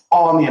marketing, it's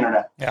all on the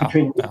internet. Yeah.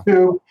 Between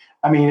YouTube,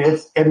 I mean,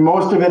 and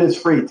most of it is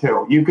free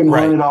too. You can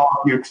learn it all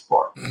if you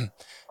explore.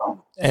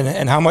 So.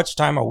 And how much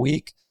time a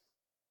week?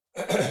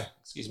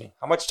 Excuse me.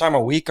 How much time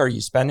a week are you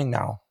spending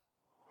now?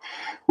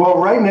 Well,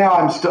 right now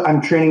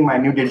I'm training my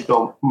new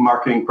digital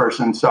marketing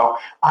person. So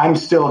I'm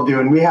still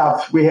doing. We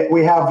have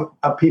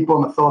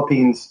people in the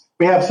Philippines.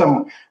 We have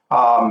some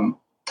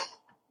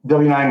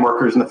W9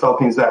 workers in the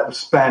Philippines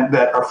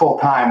that are full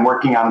time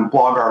working on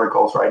blog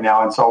articles right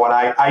now. And so what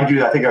I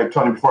do, I think I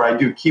told you before, I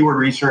do keyword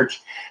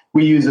research.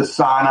 We use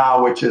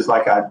Asana, which is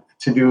like a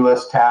to-do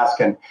list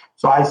task. And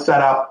so I set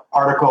up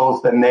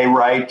articles, then they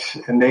write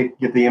and they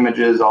get the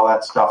images, all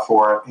that stuff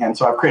for it. And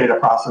so I've created a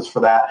process for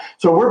that.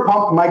 So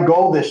my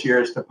goal this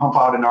year is to pump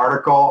out one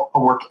article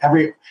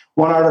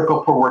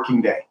per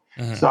working day.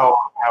 Mm-hmm. So,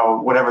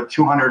 whatever,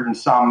 200 and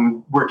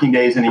some working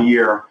days in a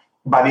year.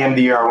 By the end of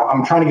the year,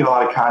 I'm trying to get a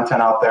lot of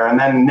content out there. And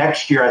then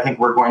next year, I think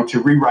we're going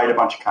to rewrite a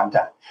bunch of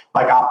content,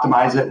 like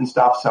optimize it and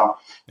stuff. So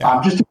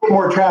just to get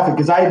more traffic,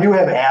 because I do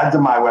have ads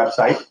on my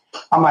website,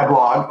 on my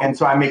blog. And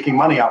so I'm making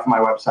money off of my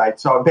website.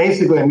 So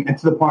basically, I'm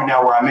to the point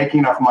now where I'm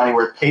making enough money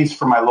where it pays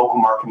for my local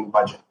marketing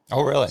budget.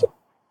 Oh, really? So,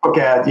 I've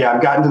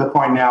gotten to the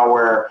point now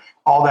where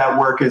all that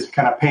work is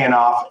kind of paying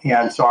off.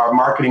 And so our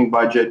marketing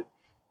budget,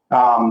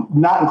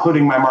 not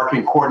including my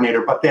marketing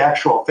coordinator, but the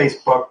actual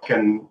Facebook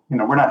and,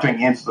 we're not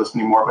doing answer lists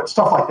anymore, but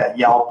stuff like that,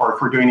 Yelp, or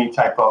if we're doing any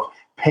type of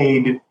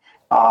paid,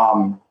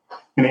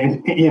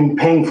 in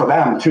paying for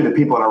them too, the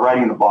people that are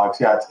writing the blogs,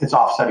 it's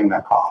offsetting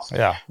that cost.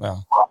 Yeah.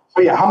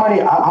 So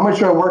how much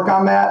do I work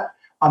on that,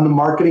 on the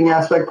marketing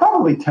aspect?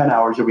 Probably 10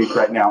 hours a week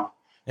right now.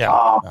 Yeah.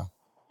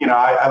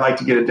 I like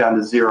to get it down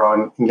to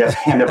zero and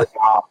hand everything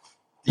off.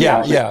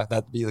 Yeah.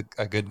 That'd be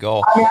a good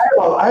goal. I mean,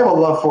 I have a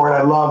love for it.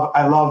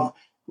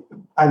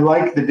 I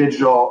like the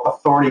digital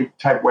authority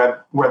type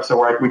website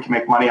where we can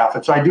make money off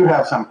it. So I do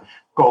have some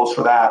goals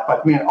for that.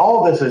 But I mean,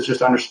 all of this is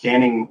just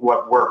understanding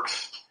what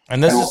works.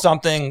 And this is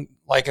something,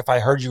 like, if I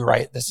heard you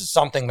right, this is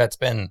something that's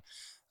been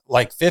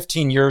like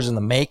 15 years in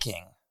the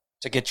making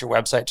to get your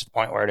website to the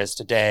point where it is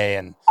today.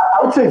 And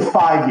I would say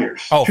 5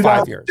 years. Oh,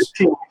 5 years.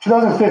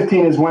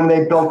 2015 is when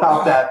they built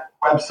out that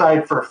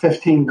website for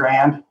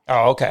 $15,000.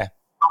 Oh, okay.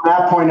 From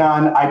that point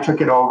on, I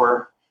took it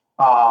over.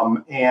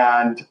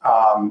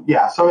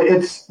 So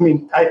it's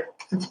been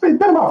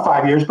about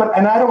 5 years,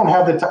 and I don't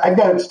have I've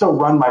got to still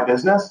run my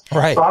business.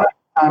 Right. So I don't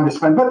have time to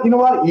spend, but a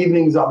lot of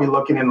evenings I'll be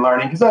looking and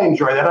learning because I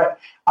enjoy that.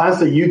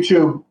 Honestly,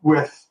 YouTube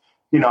with,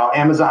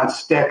 Amazon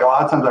Stick, a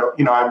lot of times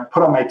I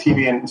put on my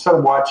TV and instead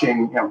of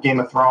watching, Game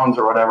of Thrones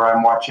or whatever,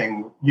 I'm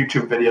watching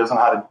YouTube videos on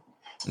how to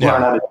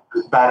learn how to do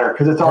this better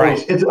because it's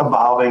always, it's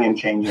evolving and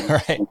changing.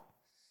 Right.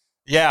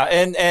 Yeah.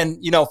 And,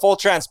 full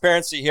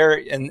transparency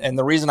here. And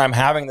the reason I'm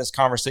having this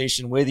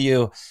conversation with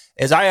you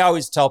is I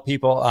always tell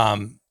people,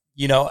 I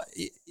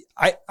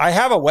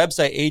have a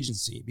website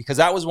agency because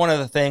that was one of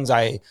the things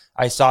I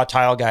saw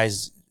Tile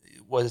Guys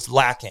was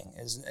lacking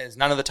is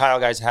none of the Tile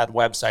Guys had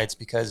websites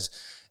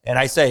and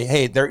I say,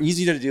 hey, they're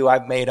easy to do.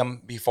 I've made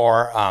them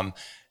before.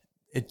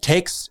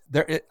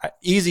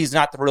 Easy is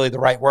not really the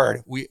right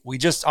word. We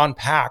just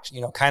unpacked,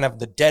 kind of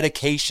the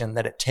dedication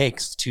that it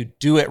takes to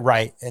do it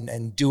right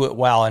and do it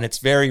well. And it's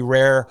very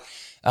rare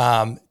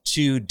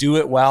to do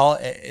it well.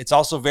 It's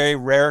also very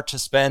rare to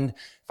spend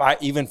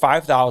even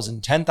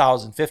 $5,000,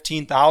 $10,000,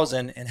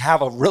 $15,000 and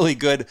have a really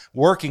good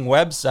working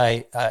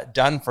website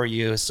done for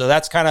you. So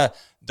that's kind of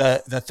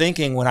the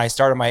thinking when I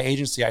started my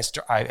agency.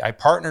 I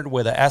partnered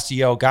with an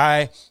SEO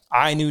guy.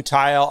 I knew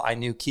Tile, I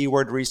knew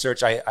keyword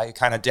research. I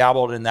kind of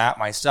dabbled in that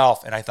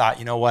myself, and I thought,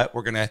 you know what,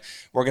 we're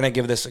gonna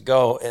give this a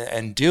go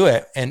and do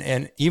it.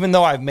 And even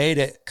though I've made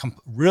it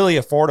really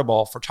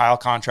affordable for tile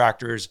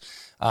contractors,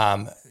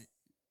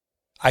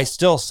 I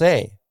still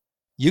say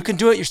you can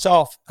do it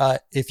yourself.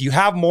 If you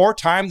have more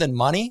time than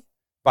money,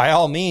 by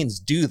all means,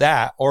 do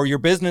that. Or your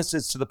business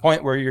is to the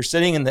point where you're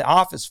sitting in the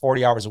office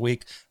 40 hours a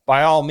week,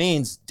 by all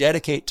means,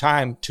 dedicate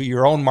time to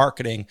your own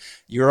marketing,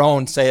 your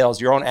own sales,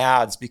 your own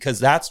ads, because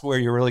that's where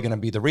you're really going to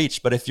be the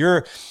reach. But if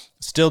you're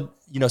still,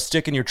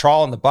 sticking your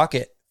trawl in the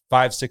bucket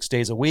 5-6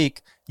 days a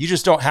week, you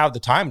just don't have the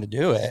time to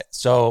do it.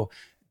 So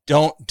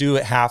don't do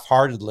it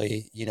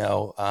half-heartedly,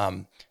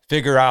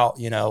 figure out,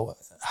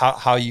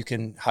 how you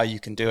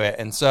can do it.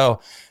 And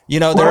so,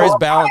 there is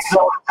balance.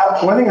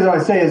 One thing I want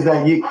to say is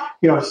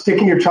that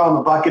sticking your child in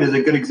the bucket is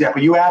a good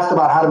example. You asked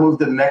about how to move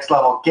to the next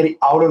level, getting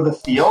out of the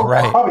field.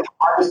 Right. That's probably the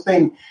hardest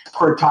thing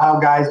for tile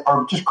guys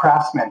or just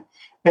craftsmen.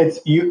 It's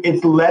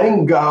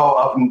letting go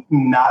of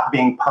not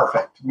being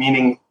perfect,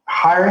 meaning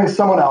hiring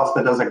someone else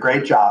that does a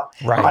great job.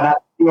 Right. By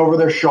not looking over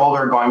their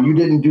shoulder going, you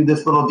didn't do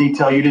this little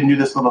detail, you didn't do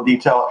this little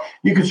detail.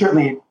 You can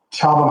certainly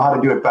tell them how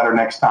to do it better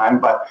next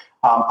time, but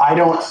I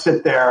don't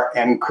sit there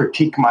and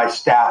critique my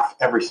staff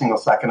every single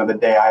second of the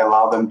day. I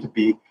allow them to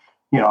be,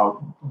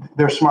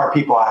 they're smart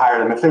people. I hire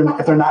them. If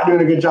they're not doing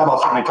a good job, I'll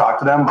certainly talk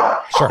to them.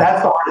 But sure.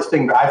 That's the hardest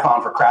thing that I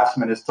found for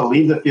craftsmen is to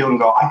leave the field and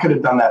go, I could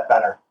have done that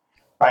better,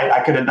 right?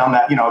 I could have done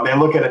that. They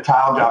look at a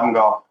tile job and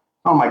go,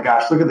 oh my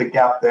gosh, look at the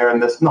gap there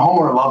and this. And the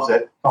homeowner loves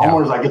it. The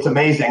homeowner's like, it's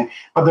amazing,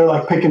 but they're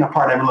like picking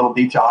apart every little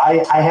detail.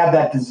 I have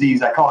that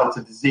disease. I call it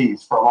a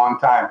disease for a long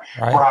time,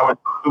 right, where I would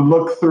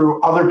look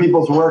through other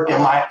people's work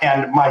and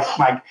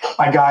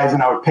my guys,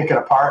 and I would pick it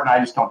apart, and I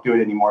just don't do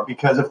it anymore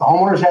because if the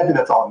homeowner's happy,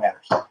 that's all that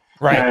matters.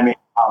 Right. You know what I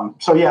mean?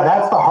 So yeah,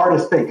 that's the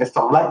hardest thing is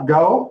to let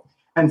go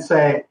and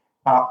say,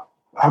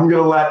 I'm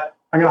going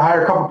to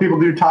hire a couple people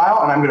to do tile,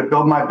 and I'm going to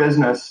build my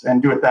business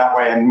and do it that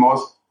way. And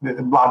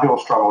a lot of people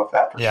struggle with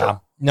that. For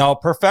sure. No,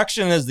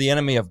 perfection is the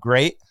enemy of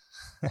great.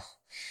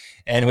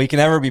 And we can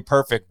never be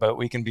perfect, but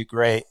we can be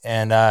great.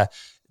 And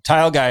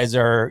tile guys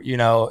are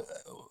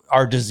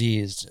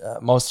diseased.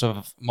 Most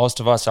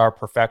of us are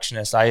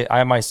perfectionists.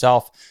 I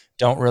myself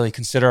don't really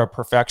consider a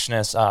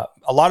perfectionist. A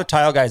lot of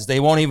tile guys,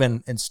 they won't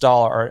even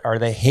install or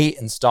they hate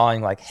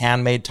installing like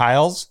handmade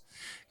tiles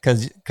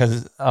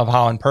because of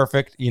how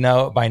imperfect,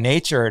 by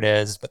nature it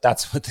is, but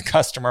that's what the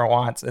customer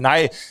wants. And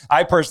I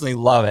personally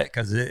love it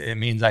because it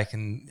means I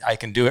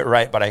can do it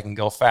right, but I can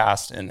go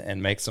fast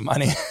and make some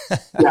money.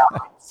 Yeah.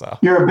 So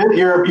you're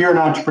an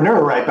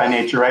entrepreneur, right? By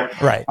nature,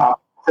 right? Right.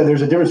 So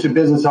there's a difference between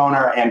business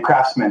owner and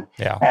craftsman.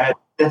 Yeah. And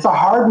it's a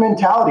hard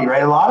mentality,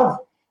 right?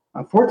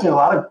 Unfortunately, a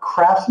lot of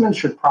craftsmen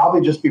should probably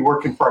just be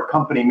working for a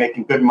company,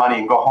 making good money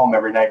and go home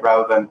every night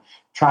rather than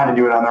trying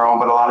to do it on their own.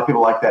 But a lot of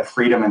people like that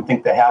freedom and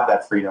think they have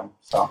that freedom.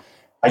 So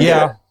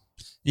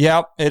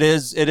Yeah, it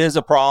is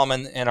a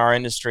problem in our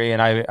industry.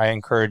 And I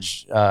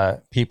encourage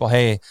people,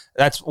 hey,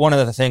 that's one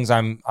of the things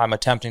I'm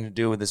attempting to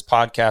do with this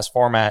podcast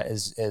format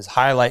is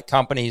highlight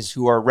companies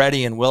who are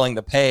ready and willing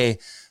to pay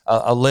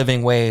a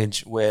living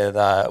wage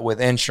with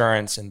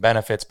insurance and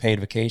benefits, paid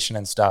vacation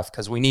and stuff,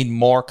 because we need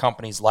more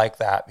companies like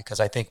that, because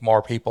I think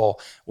more people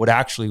would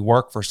actually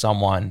work for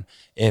someone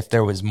if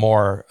there was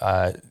more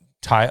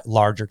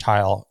larger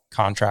tile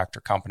contractor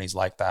companies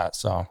like that.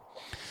 So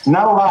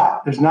not a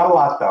lot. There's not a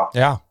lot though.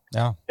 Yeah.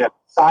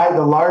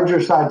 The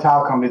larger side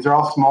tile companies, they're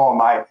all small in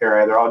my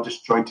area. They're all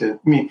disjointed.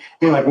 I mean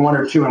like one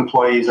or two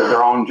employees of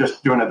their own,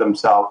 just doing it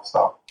themselves.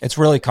 So it's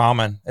really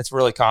common.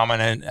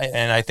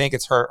 And I think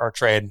it's hurt our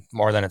trade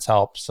more than it's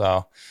helped.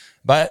 So,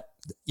 but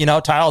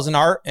tile's an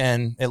art,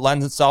 and it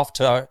lends itself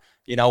to,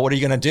 what are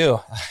you going to do?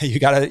 You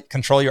got to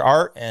control your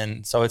art.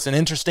 And so it's an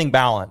interesting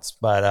balance,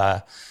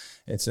 but,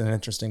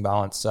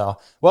 So,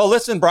 well,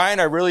 listen, Brian,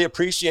 I really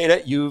appreciate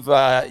it. You've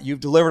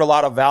delivered a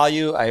lot of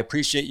value. I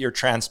appreciate your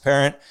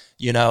transparent,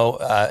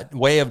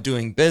 way of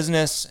doing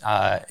business.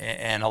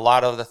 And a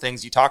lot of the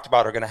things you talked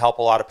about are going to help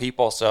a lot of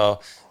people. So,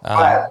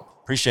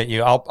 appreciate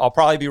you. I'll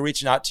probably be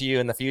reaching out to you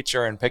in the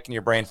future and picking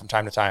your brain from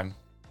time to time.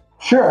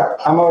 Sure.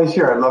 I'm always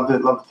here. I'd love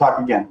to talk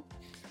again.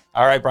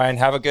 All right, Brian,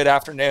 have a good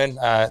afternoon.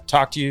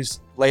 Talk to you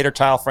later,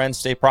 tile friends.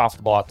 Stay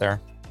profitable out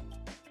there.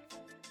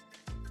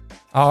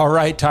 All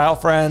right, tile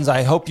friends,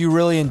 I hope you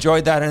really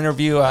enjoyed that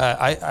interview.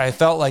 I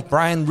felt like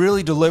Brian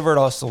really delivered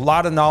us a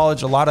lot of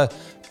knowledge, a lot of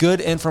good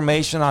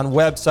information on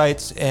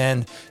websites.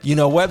 And,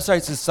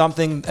 websites is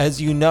something, as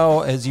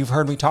you've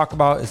heard me talk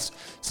about,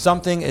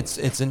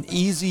 it's an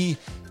easy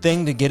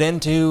thing to get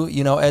into.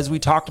 As we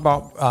talked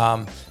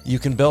about, you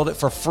can build it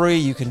for free.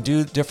 You can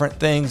do different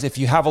things. If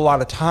you have a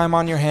lot of time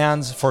on your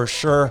hands, for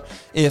sure.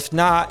 If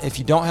not, if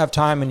you don't have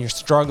time and you're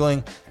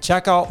struggling,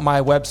 check out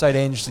my website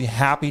agency,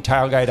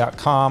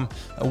 happytileguy.com.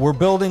 We're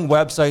building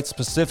websites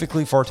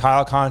specifically for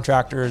tile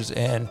contractors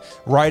and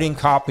writing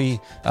copy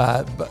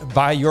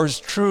by yours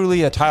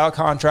truly, a tile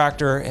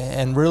contractor,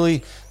 and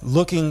really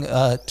looking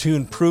to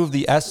improve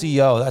the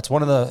SEO. That's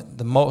one of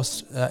the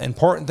most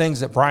important things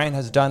that Brian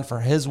has done for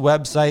his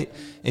website.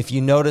 If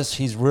you notice,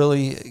 he's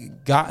really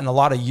gotten a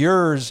lot of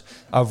years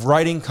of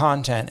writing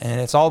content, and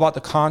it's all about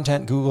the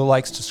content. Google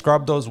likes to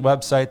scrub those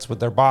websites with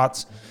their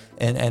bots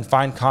and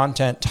find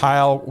content,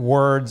 tile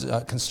words,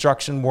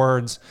 construction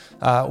words,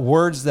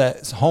 words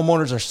that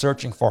homeowners are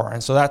searching for.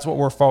 And so that's what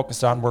we're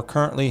focused on. We're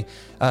currently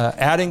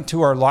adding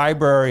to our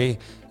library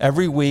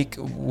every week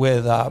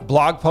with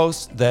blog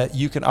posts that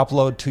you can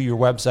upload to your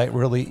website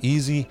really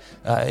easy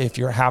if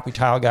you're a Happy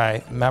Tile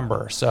Guy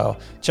member. So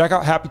check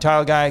out Happy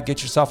Tile Guy,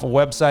 get yourself a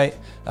website.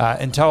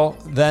 Until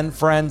then,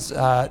 friends,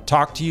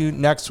 talk to you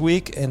next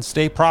week and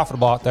stay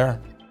profitable out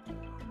there.